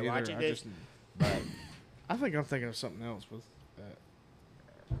that about them and either. watching I it. just, But I think I'm thinking of something else with that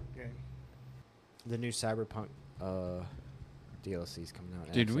game. the new Cyberpunk DLC is coming out.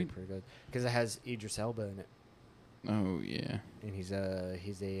 and Dude, actually we- pretty good because it has Idris Elba in it, Oh, yeah. and he's a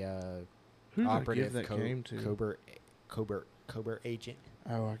Who did I operative give that game to? Cobra agent.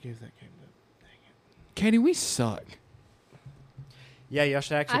 Oh, I gave that game to. Katie, we suck. Yeah, y'all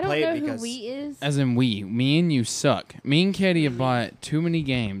should I actually don't play know it who because we is. As in we. Me and you suck. Me and Katie have bought too many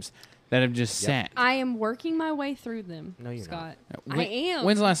games that have just Yep. sat. I am working my way through them. No, you're Scott. not. I am.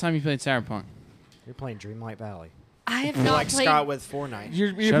 When's the last time you played Cyberpunk? you're playing Dreamlight Valley. I have You're not like played. Scott with Fortnite. You're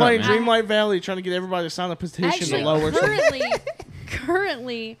Shut up, playing man. Dreamlight Valley, trying to get everybody to sign a petition Actually, to lower.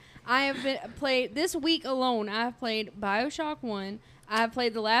 currently, I have been played this week alone. I have played BioShock 1. I have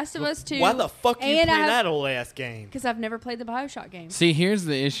played The Last of Us 2. Why the fuck are you and I playing have- that old ass game? Because I've never played the BioShock games. See, here's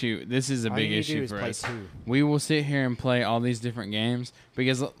the issue. This is a All big you need to do issue is for play us. 2. We will sit here and play all these different games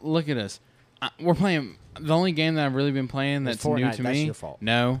because look at us. We're playing the only game that I've really been playing It's that's new Fortnite. to That's me. your fault.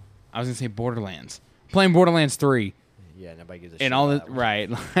 No, I was gonna say Borderlands. Playing Borderlands 3 Yeah, nobody gives a shit. and all about the that one. right.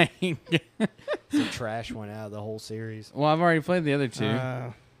 Like, It's a trash one out of the whole series. well, I've already played the other two.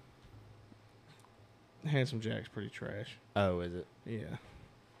 Handsome Jack's pretty trash. Oh, is it? Yeah.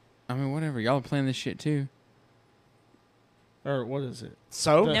 I mean, whatever. Y'all are playing this shit too. Or what is it?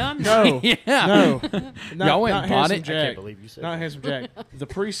 So No, I'm not. No, Yeah. no. Not, Y'all went not and bought Handsome it? I Jack. can't believe you said Not that. Handsome Jack. The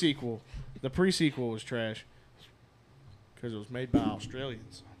prequel. The prequel was trash because it was made by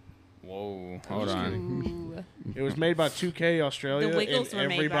Australians. Whoa. Hold on. Ooh. It was made by 2K Australia, The Wiggles and were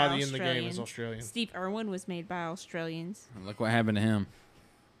made by everybody in the game is Australians. Australian. Steve Irwin was made by Australians. Look what happened to him.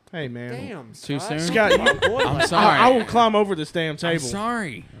 Hey man, Damn, Too Scott. soon? Scott, My boy, I'm like- sorry. I will climb over this damn I'm table.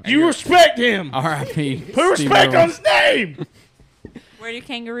 sorry. You respect him. R.I.P. Put Steve respect Irwin. on his name. Where do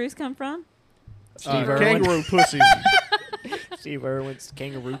kangaroos come from? Steve Irwin. Kangaroo pussies. Steve Irwin's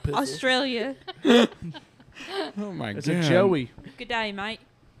kangaroo pussy. Australia. Oh my It's god. a Joey. Good day, mate.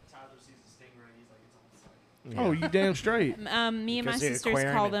 Tyler sees a stingray, he's like, it's on Oh, site. you damn straight. Me and my Goes to the sisters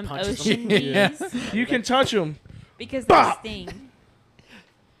aquarium call and them punches ocean them. bees Yeah. You can touch him. because they Bop! sting.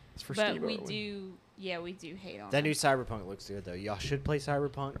 It's for But Steve we Irwin. do, we do hate on That them. new Cyberpunk looks good though. Y'all should play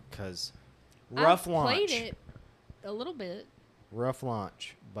Cyberpunk because I've rough launch. played it a little bit. Rough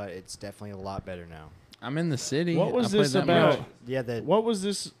launch, but it's definitely a lot better now. I'm in the city. What was I played this that about? much. Yeah, that What was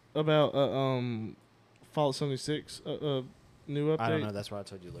this about? Fallout 76 new update. I don't know. That's why I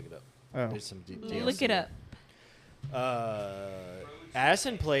told you to look it up. Oh. There's some Look DLC. it up.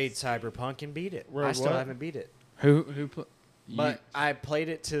 Addison played Cyberpunk and beat it. I Road still what? haven't beat it, Who played? but I played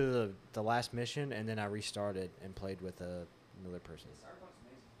it to the last mission and then I restarted and played with another person. Cyberpunk's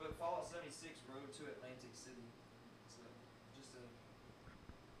amazing. But Fallout 76 Road to Atlantic City. So just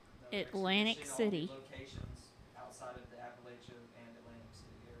a Atlantic seeing all City. the locations outside of the Appalachia and Atlantic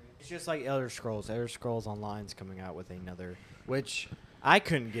City area. It's just like Elder Scrolls. Elder Scrolls Online's coming out with another, which I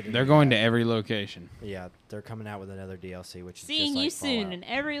couldn't get. They're into going that. to every location. Yeah, they're coming out with another DLC, which is Seeing just like you soon Fallout. in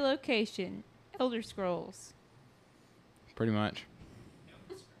every location. Elder Scrolls. Pretty much.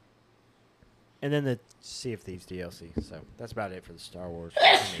 And then the Sea of Thieves DLC. So that's about it for the Star Wars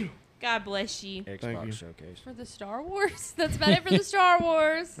God bless you. Xbox you. showcase. For the Star Wars? That's about it for the Star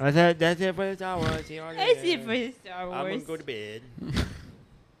Wars. I thought that's it for the Star Wars. That's it for the Star Wars. I'm gonna go to bed. Did you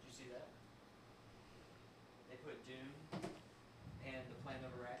see that? They put Dune and the Planet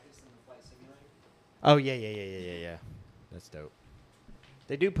of Arrakis in the flight simulator. Oh yeah. That's dope.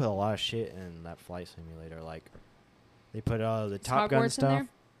 They do put a lot of shit in that flight simulator. Like they put the Top Gun Hogwarts in stuff. there?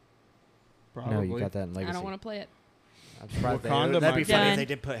 Probably. No, you got that in Legacy. I don't want to play it. I'm surprised Wakanda that'd be might funny if Done. they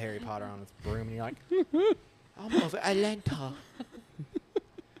did put Harry Potter on his broom and you're like, I'm of Atlanta.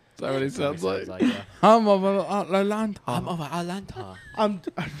 Is that what he sounds like? yeah. I'm over Atlanta. I'm of Atlanta. I'm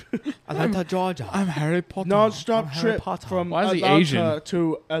Atlanta, Georgia. I'm Harry Potter. non-stop Harry trip Potter. from Why is he Atlanta Asian?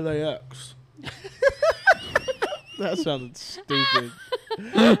 to LAX. That sounded stupid.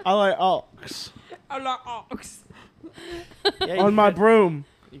 I like ox I like ox. Yeah, on you my could- broom.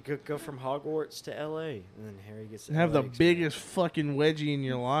 You could go from Hogwarts to LA, and then Harry gets to And have LA the experience. biggest fucking wedgie in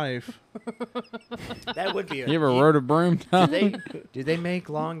your life. That would be. You ever rode a broom? Do they make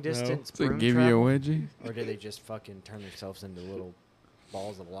long distance To broom give travel? you a wedgie? Or do they just fucking turn themselves into little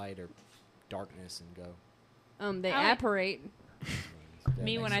balls of light or darkness and go? They I like- apparate. That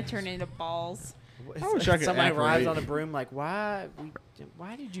Me makes when I sense. turn into balls. What- I wish I could Somebody rides apparate. on a broom like, why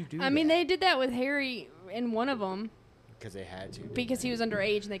did you do that? I mean, they did that with Harry in one of them Because they had to. because he was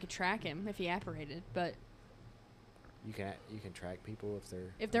underage and they could track him if he apparated. But You can track people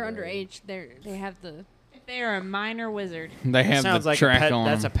if they're underage, they have the. If they are a minor wizard. They have Sounds the like track on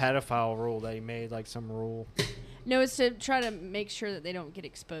that's them. a pedophile rule that he made, like some rule. No, it's to try to make sure that they don't get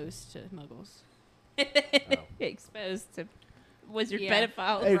exposed to muggles. Exposed to wizard Yeah.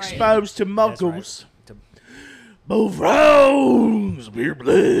 pedophiles. Exposed to That's right. muggles. To- Both wrongs, beer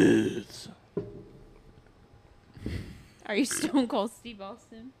blitz. Are you Stone Cold Steve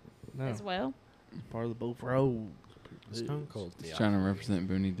Austin No, as well? part of the both wrongs. Stone Cold. He's trying to represent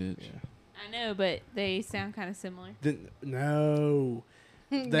Booney Ditch. Yeah. I know, but they sound kind of similar. No.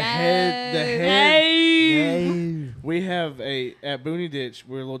 The No. head. We have at Booney Ditch.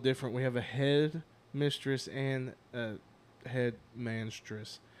 We're a little different. We have a head mistress and a head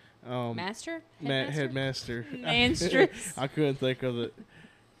manstress. Master? Headmaster. Manstress. I couldn't think of it.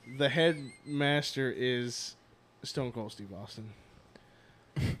 The headmaster is Stone Cold Steve Austin.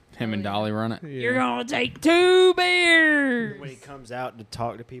 Him and Oh, yeah. Dolly run it. Yeah. You're gonna take 2 beers. When he comes out to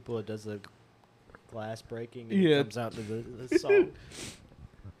talk to people, it does the glass breaking. And Yeah. He comes out to the song.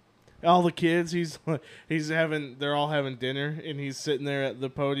 All the kids, they're all having dinner, and he's sitting there at the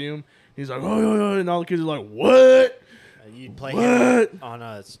podium. He's like, oh, and all the kids are like, what? You'd play What? him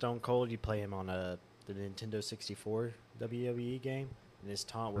on Stone Cold. You play him on the Nintendo 64 WWE game, and his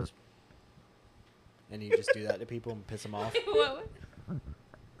taunt was, and you just do that to people and piss them off. What?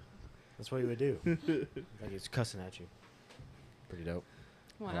 That's what he would do. Like he's cussing at you. Pretty dope.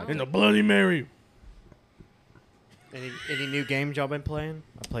 Wow. In the Bloody Mary. Any new games y'all been playing?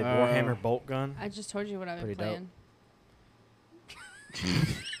 I played Uh, Warhammer Bolt Gun. I just told you what I've been Pretty dope. playing.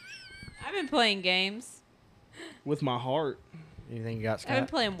 I've been playing games. With my heart. Anything you got, I've been Scott?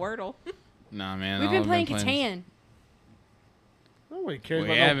 playing Wordle. Nah, man. We've all been I've playing Catan. Nobody cares We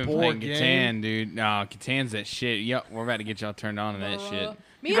about haven't no played board game. Catan, dude. No, Catan's that shit. Yup, we're about to get y'all turned on to that shit.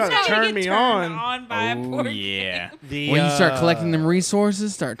 Me You and gotta Scott, turn Get me turned on. by a Oh board yeah. game. The, When you start collecting them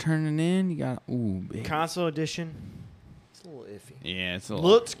resources, start turning in. You got big. console edition. It's a little iffy. Yeah, it's a little,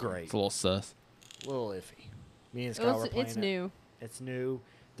 Looks great. It's a little sus. A little iffy. Me and Scott were playing it's it. new. It's new.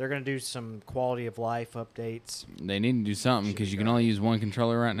 They're gonna do some quality of life updates. They need to do something because you can only use one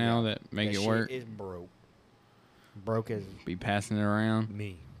controller right now that make That it shit work. is broke. Broke as Be passing it around.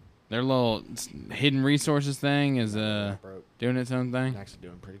 me. Their little hidden resources thing is Broke. doing its own thing. Actually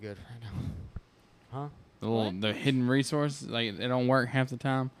doing pretty good right now. Huh? The hidden resource, like it don't work half the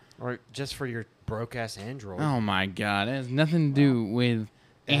time. Or just for your broke ass Android. Oh my god, it has nothing to do with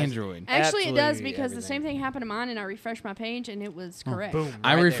It has- Android. Actually, it does Absolutely because the everything. same thing happened to mine, and I refreshed my page, and it was correct. Boom.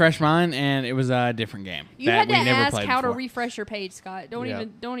 I right there. refreshed mine and it was a different game. You that had to we never ask played how to before. refresh your page, Scott. Don't Yeah.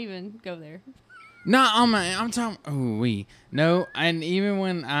 even go there. No, I'm talking. Oh, no, and even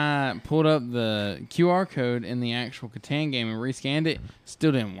when I pulled up the QR code in the actual Catan game and rescanned it,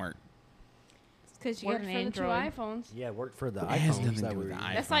 still didn't work. It's because you got Worked an for the two Android. iPhones. Yeah, it worked for the It has iPhones nothing to that do with were the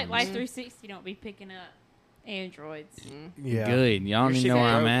That's like iPhones. Life 360 don't be picking up Androids. Yeah. Good. Y'all Your need to shit know where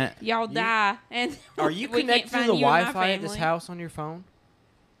I'm broke. at. Y'all You- die, and Are you we can't connected to find the you and my Wi-Fi at this family. house on your phone?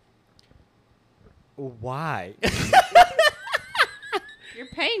 Why? You're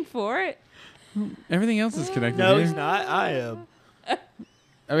paying for it. Everything else is connected. no, here. it's not. I am.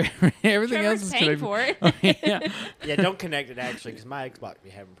 I mean, everything else Trevor's is paying connected. for it. Oh, yeah. Yeah, don't connect it actually, because my Xbox be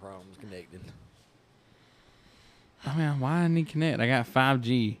having problems connecting. I mean, why I need Connect? I got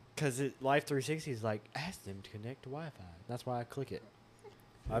 5G. Because Life 360 is like, ask them to connect to Wi-Fi. That's why I click it.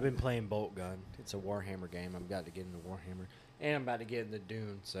 I've been playing Bolt Gun. It's a Warhammer game. I'm about to get into Warhammer, and I'm about to get into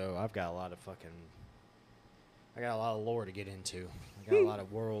Dune. So I've got a lot of I got a lot of lore to get into. I got a lot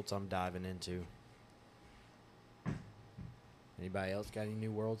of worlds I'm diving into. Anybody else got any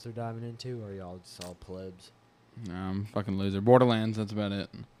new worlds they're diving into, or are y'all just all plebs? No, I'm a fucking loser. Borderlands, that's about it.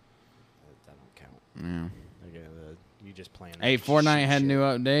 That don't count. Yeah. Like, you just playing. Hey, that Fortnite had a shit. new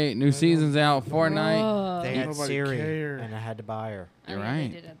update. New season's out. Fortnite. Whoa. They had Nobody Siri, cared. and I had to buy her. I You're mean,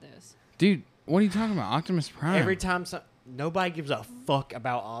 right. They did at this. Dude, what are you talking about? Optimus Prime. Every time nobody gives a fuck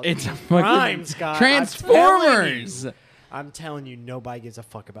about all It's a Prime, fucking Scott. Transformers. I'm telling you, nobody gives a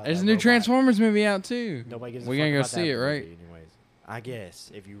fuck about There's that a new robot. Transformers movie out too. Nobody gives a We fuck gotta go about see that it, right? movie anyways. I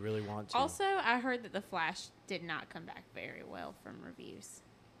guess, if you really want to. Also, I heard that The Flash did not come back very well from reviews.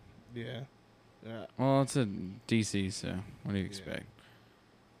 Yeah. Yeah. Well, it's a DC, so what do you expect?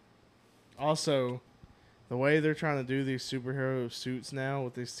 Also, the way they're trying to do these superhero suits now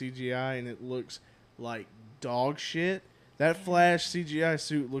with this CGI, and it looks like dog shit. That Flash CGI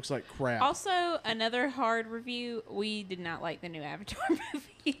suit looks like crap. Also, another hard review. We did not like the new Avatar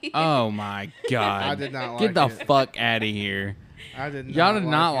movie. Oh my god! I did not Get like the it. fuck out of here! I did not. Y'all did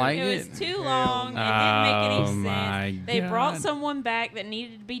not like It was it? too Hell long. no. It didn't make Oh any my sense. They brought God. someone back that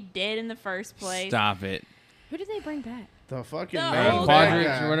needed to be dead in the first place. Stop it. Who did they bring back? The fucking The main old bad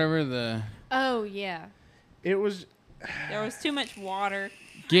Quadrants guy. or whatever. The Oh yeah. It was There was too much water.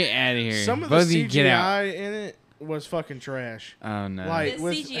 get out of here. some of Both of the you get out. CGI in it was fucking trash. Oh no. Like The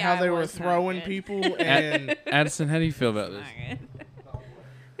with CGI how they were was not throwing good. people and Addison, how do you feel about this?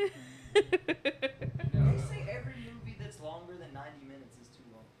 They say every movie that's longer than 90 minutes is too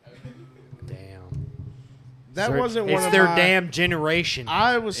long. Damn. that wasn't one It's of their my, damn generation.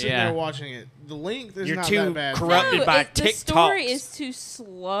 I was sitting Yeah. there watching it. The length is You're not too that bad. corrupt. Corrupted by The story TikToks. is too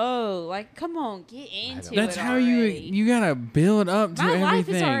slow. Like, come on, get into That's it how already. you gotta build up to My everything. life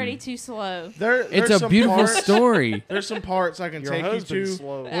is already too slow. There, It's there's a some beautiful parts, story. There's some parts I can Your take you husband's to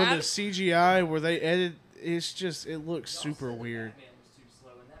slow. where the CGI where they edit. It's just it looks super weird. Batman was too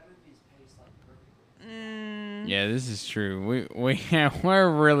slow, and that movie is paced like perfectly. Yeah, this is true. We're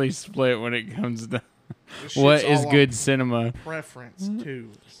really split when it comes to This what shit's is all on good cinema. preference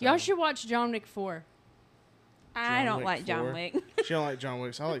too. so. Y'all should watch John Wick 4. I John don't Wick like John 4. Wick. She don't like John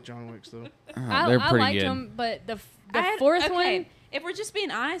Wicks. I like John Wicks though. They're I pretty liked good. them, but the I- fourth okay, one, if we're just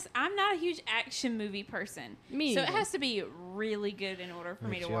being honest, I'm not a huge action movie person. Me So it either. has to be really good in order for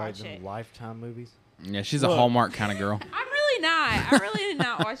me to You like watch them it. Lifetime movies? Yeah, she's a Look. Hallmark kind of girl. I'm really not. I really did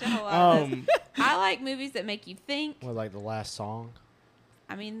not watch a whole lot of this. I like movies that make you think. What, like the last song?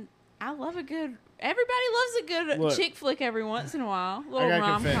 I mean, I love a good. Everybody loves a good Look. chick flick every once in a while. Little gotta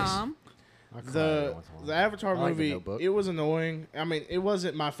rom confess. com. I cry every The once in a while. the Avatar I like The movie, Notebook. it was annoying. I mean, it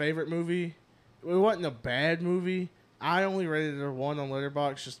wasn't my favorite movie. It wasn't a bad movie. I only rated it a 1 on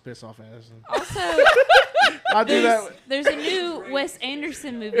Letterboxd just to piss off Addison. Also, I do that. there's a new Wes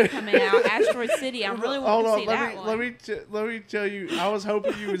Anderson movie coming out, Asteroid City. I really Hold want to on, see that one. let me tell you. I was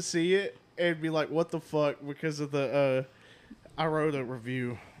hoping you would see it and be like, "What the fuck?" Because of the I wrote a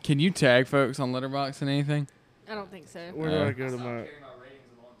review. Can you tag folks on Letterboxd and anything? I don't think so. Where do I go to stopped my? caring about ratings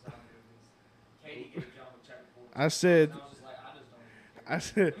a long time ago because Katie gave John Wick Chapter 4. I said, And I was just like, I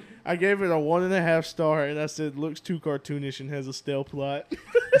just don't. I gave it a 1.5 star, and I said, "Looks too cartoonish and has a stale plot."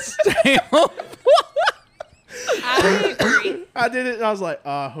 I agree. I did it, and I was like,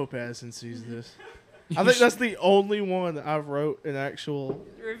 I hope Addison sees this. I think that's the only one that I've wrote an actual.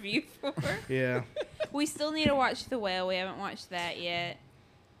 Review for. Yeah. We still need to watch The Whale. We haven't watched that yet.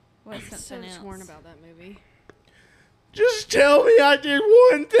 What's I'm so something else? torn about that movie. Just tell me I did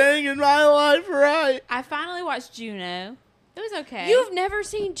one thing in my life right. I finally watched Juno. It was okay. You've never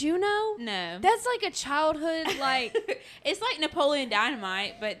seen Juno? no. That's like a childhood like. It's like Napoleon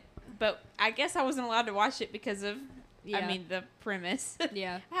Dynamite, but I guess I wasn't allowed to watch it because of Yeah. I mean the premise.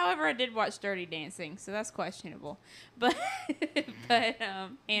 Yeah. However, I did watch Dirty Dancing, so that's questionable. But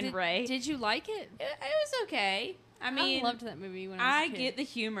and Ray. Did you like it? It was okay. I mean, I loved that movie when I I was a kid. get the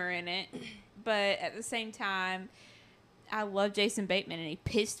humor in it, but at the same time, I love Jason Bateman, and he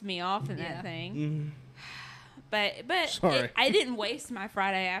pissed me off in Yeah. that thing. Mm. But Sorry. I didn't waste my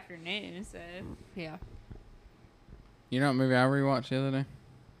Friday afternoon, so Yeah. You know what movie I rewatched the other day?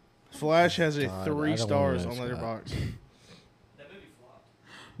 Flash has a God, 3 I don't stars wanna on know, Scott. Letterboxd. That movie flopped.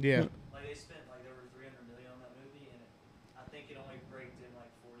 Yeah. Like they spent like over 300 million on that movie, and I think it only raked in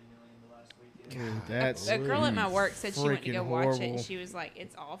like 40 million the last weekend. Dude, that's a girl at my work said she went to freaking go watch it, horrible. and she was like,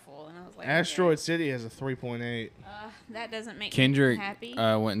 "It's awful," and I was like, Asteroid City has a 3.8. okay. That doesn't make Kendrick me happy.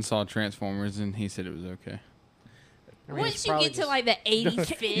 went and saw Transformers, and he said it was okay. I mean, Once it's you probably get to just- like the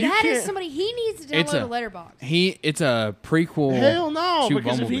 85th, That is can't- somebody he needs to It's download a- a letterbox. It's a prequel. Hell no, to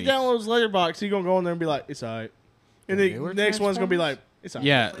because if he Bumblebee. downloads Letterboxd, he gonna go in there and be like, "It's alright," and The the newer next one's gonna be Transformers? like, "It's alright."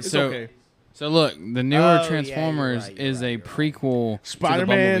 Yeah, it's so okay. So look, the newer Oh, yeah, you're Transformers right, you're is right, a you're right. prequel to the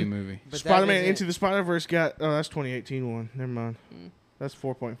Spider-Man. Bumblebee movie. But that Spider-Man isn't- Into the Spider-Verse got that's 2018 one. Never mind. That's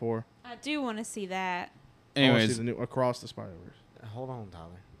 4.4. I do want to see that. I wanna see Anyways, the new Across the Spider-Verse. Hold on, Tyler.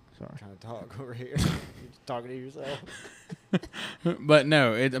 Sorry. I'm trying to talk over here. You're talking to yourself. but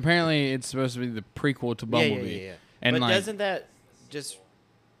no, apparently it's supposed to be the prequel to Bumblebee. Yeah. And but like, doesn't that just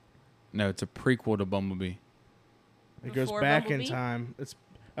no, it's a prequel to Bumblebee. It goes Before back Bumblebee? in time. It's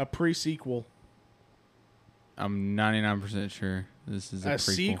a pre-sequel. I'm 99% sure this is a A prequel.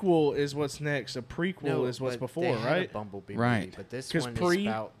 sequel is what's next. A prequel is what's but before, they had a right? Bumblebee Right. movie, but this 'Cause one pre- is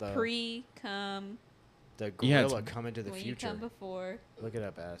about the Pre-come the Yeah, gorilla it's- coming to the when you future. come before. Look it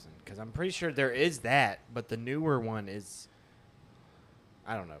up, Addison, because I'm pretty sure there is that, but the newer one is.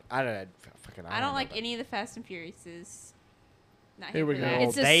 I don't know. I don't like any of the Fast and Furiouses. Not Here we for go. that.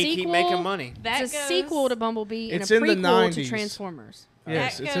 It's a They sequel. keep making money. That It's a goes- sequel to Bumblebee and It's a in the prequel to 90s. Transformers.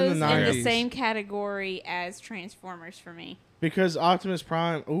 Yes, that it's goes in the 90s. same category as Transformers for me. Because Optimus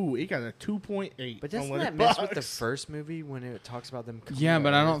Prime, ooh, he got a 2.8. But on doesn't that mess with the Letterboxd. first movie when it talks about them? coming Yeah, out but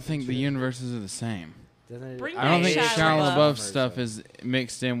of I the don't think the future? universes are the same. Doesn't it- Bring I don't back think Shia Shia LaBeouf. LaBeouf stuff is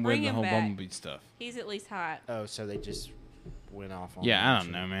mixed in with Bring the him whole back. Bumblebee stuff. He's at least hot. Oh, so they just went off on. Yeah, that I don't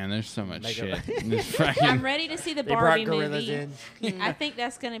shit. know, man. There's so much Make shit. up- This I'm fucking- ready to see the They Barbie brought gorillas movie. in. I think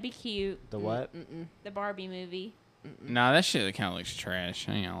that's gonna be cute. The what? Mm-mm. The Barbie movie. Nah, that shit kind of looks trash.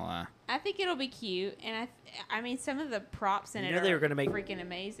 I ain't gonna lie. I think it'll be cute, and I mean some of the props in You it know are they were gonna make freaking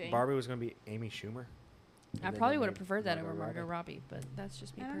amazing. Barbie was going to be Amy Schumer. I And then probably they would have made preferred that over Margot Margot Robbie, but that's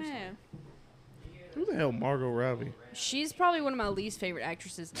just me I don't personally. know. Who the hell, Margot Robbie? She's probably one of my least favorite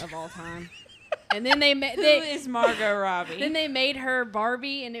actresses of all time. And then they Who made is Margot Robbie? then they made her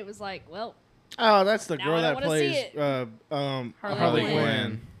Barbie, and it was like, well, Oh, that's the Now girl I that wanna see plays it. Harley Harley Quinn.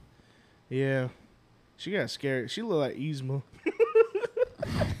 Quinn. Yeah. She got scared. She looked like Yzma.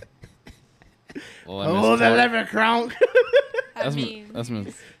 Well, I Oh, missed the Clark. lever cronk. I That's mean, that's my,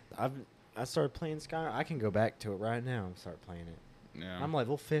 I started playing Skyrim. I can go back to it right now and start playing it. yeah. I'm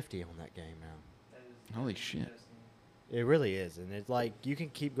level 50 on that game now. Holy shit. It really is, and it's like you can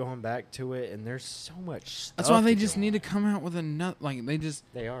keep going back to it, and there's so much stuff. That's why they to just go need to on. come out with a nut. Like they just.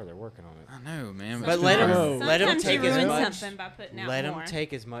 They're working on it. I know, man. But it's let been 'em- hard. let 'em sometimes take you as ruin much- something by putting out Let more. them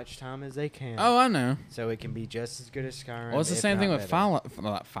take as much time as they can. Oh, I know. So it can be just as good as Skyrim. Well, it's the if same thing not with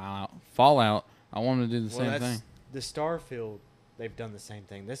better. Fallout. I want them to do the Well, same that's- thing. The Starfield, they've done the same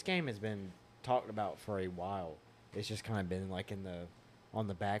thing. This game has been talked about for a while. It's just kind of been like on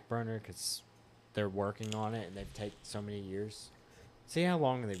the back burner because they're working on it and they've taken so many years. See how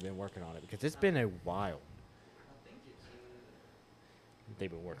long they've been working on it, because it's been a while. I think it's They've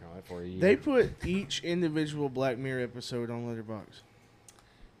been working on it for a year. They put each individual Black Mirror episode on Letterboxd.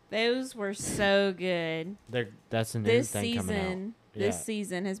 Those were so good. That's a new This thing coming out. season, Yeah. this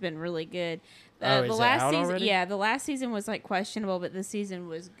season has been really good. Oh, The is it last out season, already? yeah, the last season was like questionable, but this season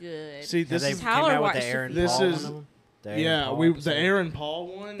was good. See, Have this they is came Tyler out with watched the it. Aaron This Paul is- one of them? The Aaron yeah, Paul the episode? Aaron Paul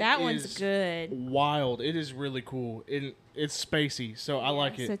one. That one's is good. wild. It is really cool. It's spacey, so I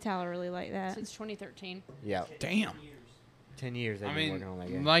like So it. Tyler really liked that. Since 2013. Yeah, Damn. 10 years they've I been working on that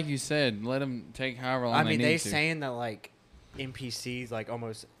mean, game. like you said, let them take however long I mean, they they need to. saying that like NPCs, like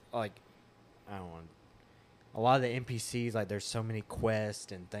almost like I don't want. A lot of the NPCs, like there's so many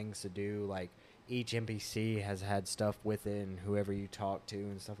quests and things to do. Like each NPC has had stuff with it, and whoever you talk to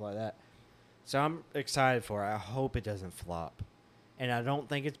and stuff like that. So I'm excited for it. I hope it doesn't flop, and I don't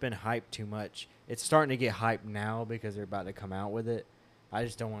think it's been hyped too much. It's starting to get hyped now because they're about to come out with it. I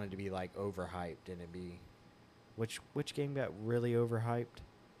just don't want it to be like overhyped and it be. Which game got really overhyped?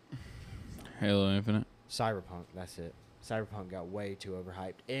 Halo Infinite. Cyberpunk, that's it. Cyberpunk got way too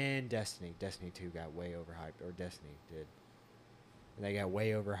overhyped. And Destiny. Destiny 2 got way overhyped. Or Destiny did. And they got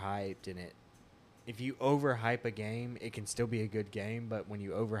way overhyped. And if you overhype a game, it can still be a good game. But when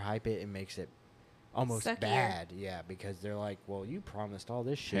you overhype it, it makes it almost Suckier. bad. Yeah, because they're like, well, you promised all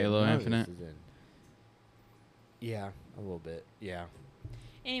this shit. Halo none of this Infinite? is in. Yeah, a little bit. Yeah.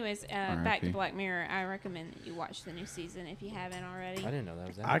 Anyways, back to RIP. Black Mirror. I recommend that you watch the new season if you haven't already. I didn't know that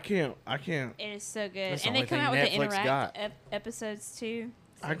was that. I can't It is so good, That's the and they only come thing out with the Netflix interact got. episodes too.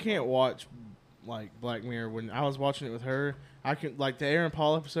 I can't watch like Black Mirror. When I was watching it with her, I can like the Aaron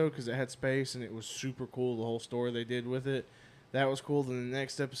Paul episode because it had space and it was super cool. The whole story they did with it, that was cool. Then the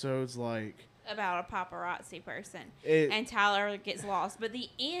next episode's like About a paparazzi person, it. and Tyler gets lost. But the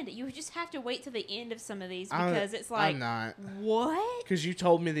end, you just have to wait till the end of some of these I'm- because it's like, I'm not what? because you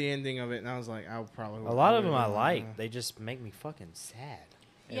told me the ending of it and I was like, I'll probably. a lot of them I like. They just make me fucking sad.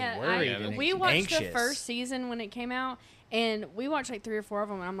 And Yeah, worried and we watched anxious. the first season when it came out, and we watched like 3 or 4 of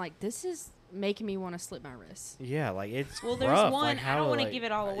them, and I'm like, this is making me want to slip my wrists. Yeah, like it's Well, there's rough. one- Like, I how don't wanna like, give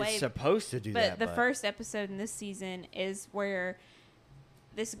it all away, It's supposed to do But that, the first episode in this season is where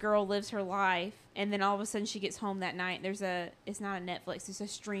this girl lives her life, and then all of a sudden she gets home that night. It's not a Netflix, it's a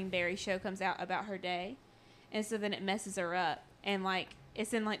Streamberry show comes out about her day, and so then it messes her up, and like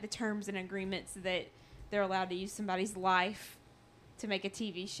it's in like the terms and agreements that they're allowed to use somebody's life to make a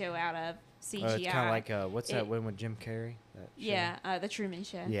TV show out of CGI. it's kind of like what's that It- one with Jim Carrey? That show? yeah, the Truman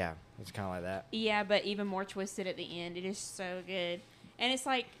Show. Yeah, it's kind of like that. Yeah, but even more twisted at the end. It is so good. And it's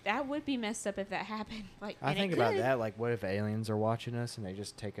like, that would be messed up if that happened. Like, I and it think about could. that. Like, what if aliens are watching us and they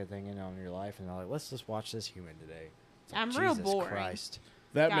just take a thing in on your life and they're like, "Let's just watch this human today." It's like, I'm real Jesus boring. Christ.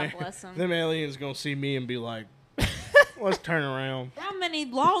 that God man, bless 'em. them aliens gonna see me and be like, let's turn around. How many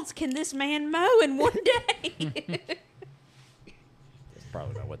lawns can this man mow in one day? That's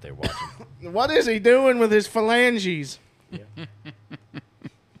probably not what they're watching. What is he doing with his phalanges? Yeah.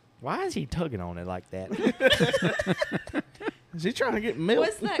 Why is he tugging on it like that? Is he trying to get milk?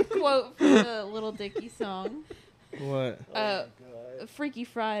 What's that quote from the Little Dicky song? What? Freaky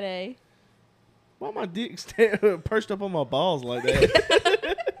Friday. Why my dick perched up on my balls like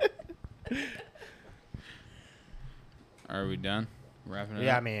that? Are we done? Wrapping it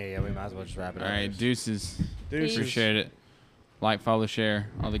Yeah, I up? mean, yeah, we might as well just wrap it All up. right, deuces. Deuces. Appreciate it. Like, follow, share,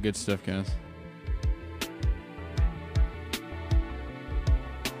 all the good stuff, guys.